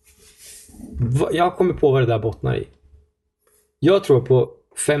 Jag har kommit på vad det där bottnar i. Jag tror på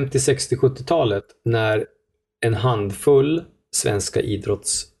 50, 60, 70-talet när en handfull svenska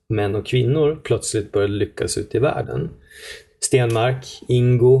idrottsmän och kvinnor plötsligt började lyckas ut i världen. Stenmark,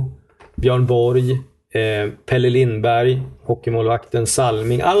 Ingo, Björn Borg, Pelle Lindberg, hockeymålvakten,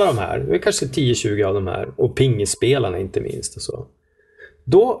 Salming, alla de här, det är kanske 10-20 av de här, och pingispelarna inte minst och så.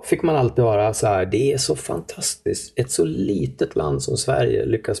 Då fick man alltid höra så här: det är så fantastiskt, ett så litet land som Sverige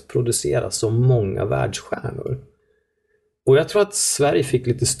lyckas producera så många världsstjärnor. Och jag tror att Sverige fick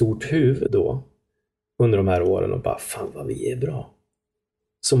lite stort huvud då under de här åren och bara, fan vad vi är bra.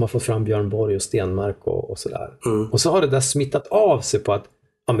 Som har fått fram Björn Borg och Stenmark och sådär. Och så har det där smittat av sig på att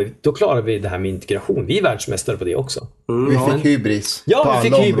ja, men då klarar vi det här med integration. Vi är världsmästare på det också. Vi fick hybris. Ja, vi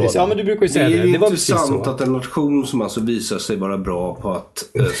fick hybris. Ja, men du brukar ju säga det. Det är var intressant att en nation som alltså visar sig vara bra på att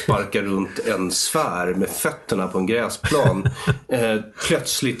sparka runt en sfär med fötterna på en gräsplan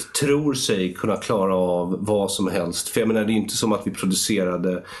plötsligt tror sig kunna klara av vad som helst. För jag menar, det är inte som att vi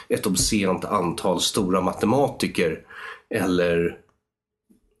producerade ett obscent antal stora matematiker eller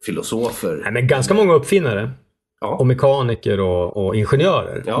filosofer. Nej, men ganska många uppfinnare. Ja. Och mekaniker och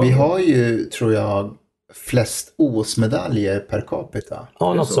ingenjörer. Ja. Vi har ju, tror jag, flest OS-medaljer per capita.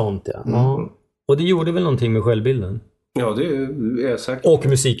 Ja, något sånt, ja. Ja. Och det gjorde väl någonting med självbilden. Ja, det är säkert. Och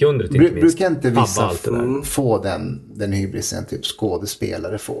musikundret, inte minst. Brukar inte vissa få den hybrisen, typ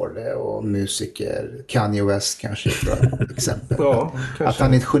skådespelare får det, och musiker, Kanye West kanske är ett exempel. Ja, att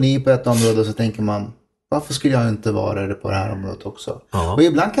han är ett geni på ett område, så tänker man, varför skulle jag inte vara det på det här området också? Ja. Och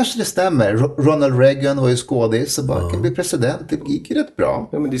ibland kanske det stämmer. Ronald Reagan var ju skådis och bara kan bli president. Det gick rätt bra.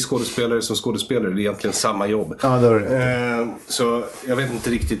 Ja, men det är skådespelare som skådespelare. Det är egentligen samma jobb. Ja, det var det. Så jag vet inte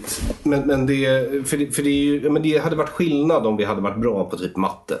riktigt. Men det är ju, men det hade varit skillnad om vi hade varit bra på typ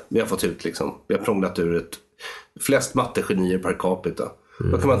matte. Vi har fått ut liksom. Vi har prånglat ur flest mattegenier per capita.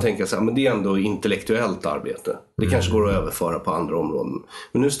 Då kan man tänka sig, men det är ändå intellektuellt arbete. Det kanske går att överföra på andra områden.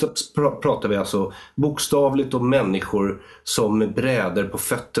 Men nu pratar vi alltså bokstavligt om människor som med brädor på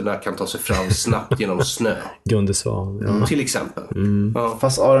fötterna kan ta sig fram snabbt genom snö. Gunde Svan, ja. Till exempel. Ja.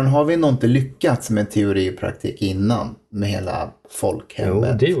 Fast Aron, har vi nog inte lyckats med teori och praktik innan med hela folkhemmet?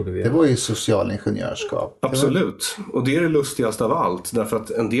 Jo, det gjorde vi. Det var ju socialingenjörskap. Absolut. Och det är det lustigaste av allt. Därför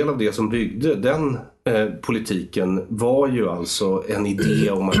att en del av det som byggde den politiken var ju alltså en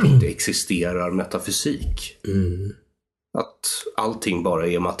idé om att det inte existerar metafysik. Att allting bara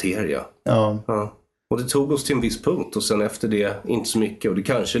är materia. Ja. Och det tog oss till en viss punkt, och sen efter det inte så mycket. Och det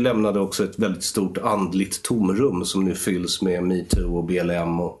kanske lämnade också ett väldigt stort andligt tomrum som nu fylls med MeToo och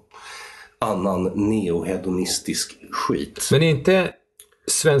BLM och annan neohedonistisk skit. Men är inte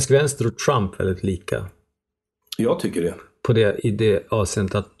svensk vänster och Trump väldigt lika? Jag tycker det. I det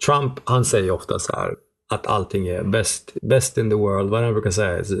avseendet att Trump, han säger ofta så här att allting är best in the world. Vad han brukar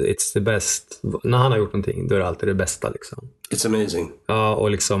säga, it's the best. När han har gjort någonting, då är det alltid det bästa liksom. It's amazing. Ja,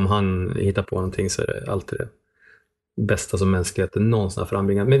 och liksom han hittar på någonting så är det alltid det bästa som mänskligheten någonsin har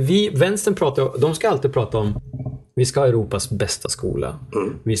frambringat. Men vänstern de ska alltid prata om vi ska ha Europas bästa skola.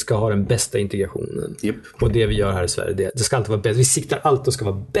 Vi ska ha den bästa integrationen. Yep. Och det vi gör här i Sverige, det ska alltid vara bäst. Vi siktar alltid och ska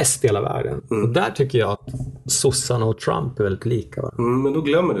vara bäst i hela världen. Och där tycker jag att sossarna och Trump är väldigt lika. Men då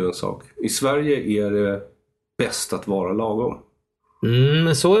glömmer du en sak. I Sverige är det bäst att vara lagom.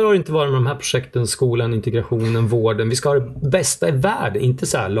 Men så har det inte varit med de här projekten, skolan, integrationen, vården. Vi ska ha det bästa i världen, inte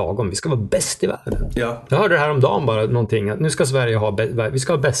så här lagom. Vi ska vara bäst i världen. Ja. Jag hörde det här om dagen bara någonting, att nu ska Sverige vi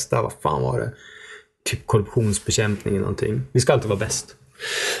ska ha bästa, vad fan var det? Typ korruptionsbekämpning eller någonting. Vi ska alltid vara bäst.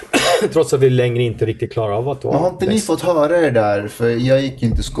 Trots att vi längre inte riktigt klarar av att vara har inte bäst. Ni fått höra det där? För jag gick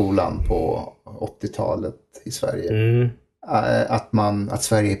inte i skolan på 80-talet i Sverige. Att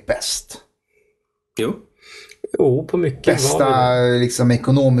Sverige är bäst. Jo, på mycket. Bästa liksom,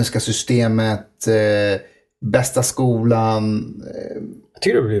 ekonomiska systemet, bästa skolan. Jag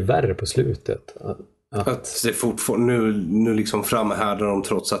tycker det blir värre på slutet. Att det fortfarande nu liksom framhärdar de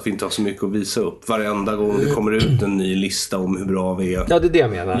trots att vi inte har så mycket att visa upp. Varenda gång det kommer ut en ny lista om hur bra vi är. Ja, det är det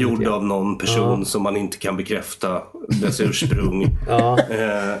jag menar. Gjord av någon person som man inte kan bekräfta dess ursprung.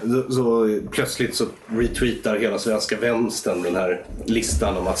 Så plötsligt så retweetar hela svenska vänstern den här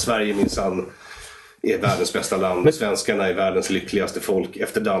listan om att Sverige minsann är världens bästa land. Men svenskarna är världens lyckligaste folk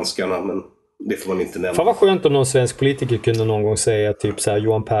efter danskarna, men det får man inte nämna. Fan vad skönt om någon svensk politiker kunde någon gång säga, typ så här,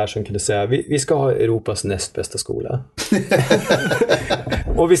 Johan Persson kunde säga, vi ska ha Europas näst bästa skola.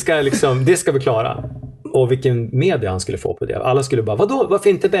 Och vi ska liksom, det ska vi klara. Och vilken media han skulle få på det. Alla skulle bara, vadå? Varför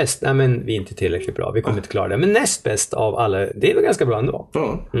inte bäst? Nej, men vi är inte tillräckligt bra. Vi kommer inte klara det. Men näst bäst av alla, det är väl ganska bra ändå.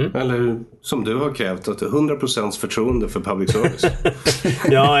 Ja, eller som du har krävt, att 100% förtroende för public service.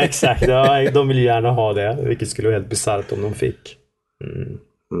 Ja, exakt. Ja, de vill gärna ha det. Vilket skulle vara helt bisarrt om de fick.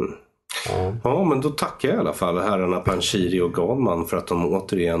 Ja, men då tackar jag i alla fall herrarna Panshiri och Ganman för att de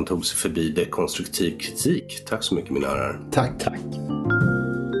återigen tog sig förbi dekonstruktiv kritik. Tack så mycket, mina herrar. Tack.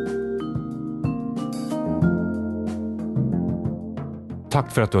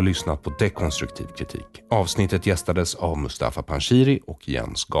 Tack för att du har lyssnat på Dekonstruktiv kritik. Avsnittet gästades av Mustafa Panshiri och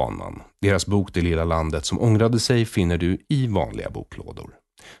Jens Ganman. Deras bok Det lilla landet som ångrade sig finner du i vanliga boklådor.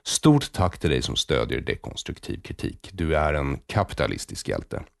 Stort tack till dig som stödjer dekonstruktiv kritik. Du är en kapitalistisk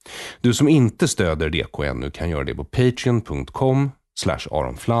hjälte. Du som inte stöder DK ännu kan göra det på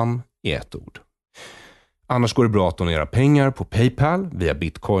patreon.com/aronflam i ett ord. Annars går det bra att donera pengar på PayPal, via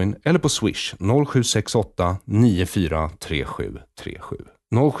Bitcoin eller på Swish 0768 943737.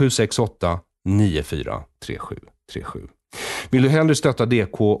 0768 943737. Vill du hellre stötta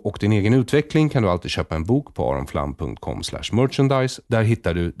DK och din egen utveckling kan du alltid köpa en bok på aronflam.com/merchandise. Där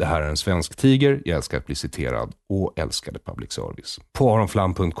hittar du Det här är en svensk tiger, jag älskar att bli citerad och älskade public service. På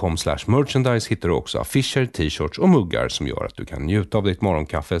aronflam.com/merchandise hittar du också affischer, t-shirts och muggar som gör att du kan njuta av ditt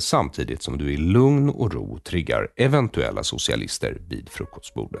morgonkaffe samtidigt som du i lugn och ro triggar eventuella socialister vid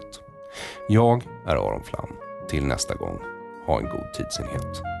frukostbordet. Jag är Aron Flam. Till nästa gång, ha en god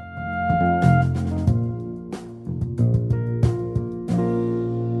tidsenhet.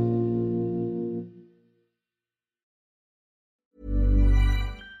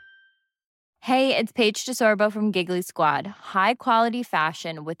 Hey, it's Paige DeSorbo from Giggly Squad. High quality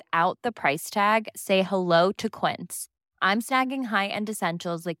fashion without the price tag. Say hello to Quince. I'm snagging high-end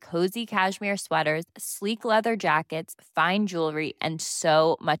essentials like cozy cashmere sweaters, sleek leather jackets, fine jewelry, and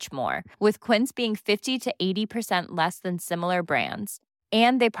so much more. With Quince being 50 to 80% less than similar brands.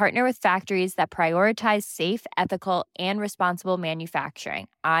 And they partner with factories that prioritize safe, ethical, and responsible manufacturing.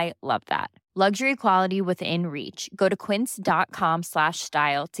 I love that. Luxury quality within reach. Go to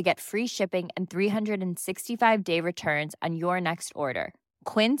quince.com/style to get free shipping and 365-day returns on your next order.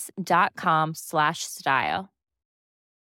 Quince.com/style.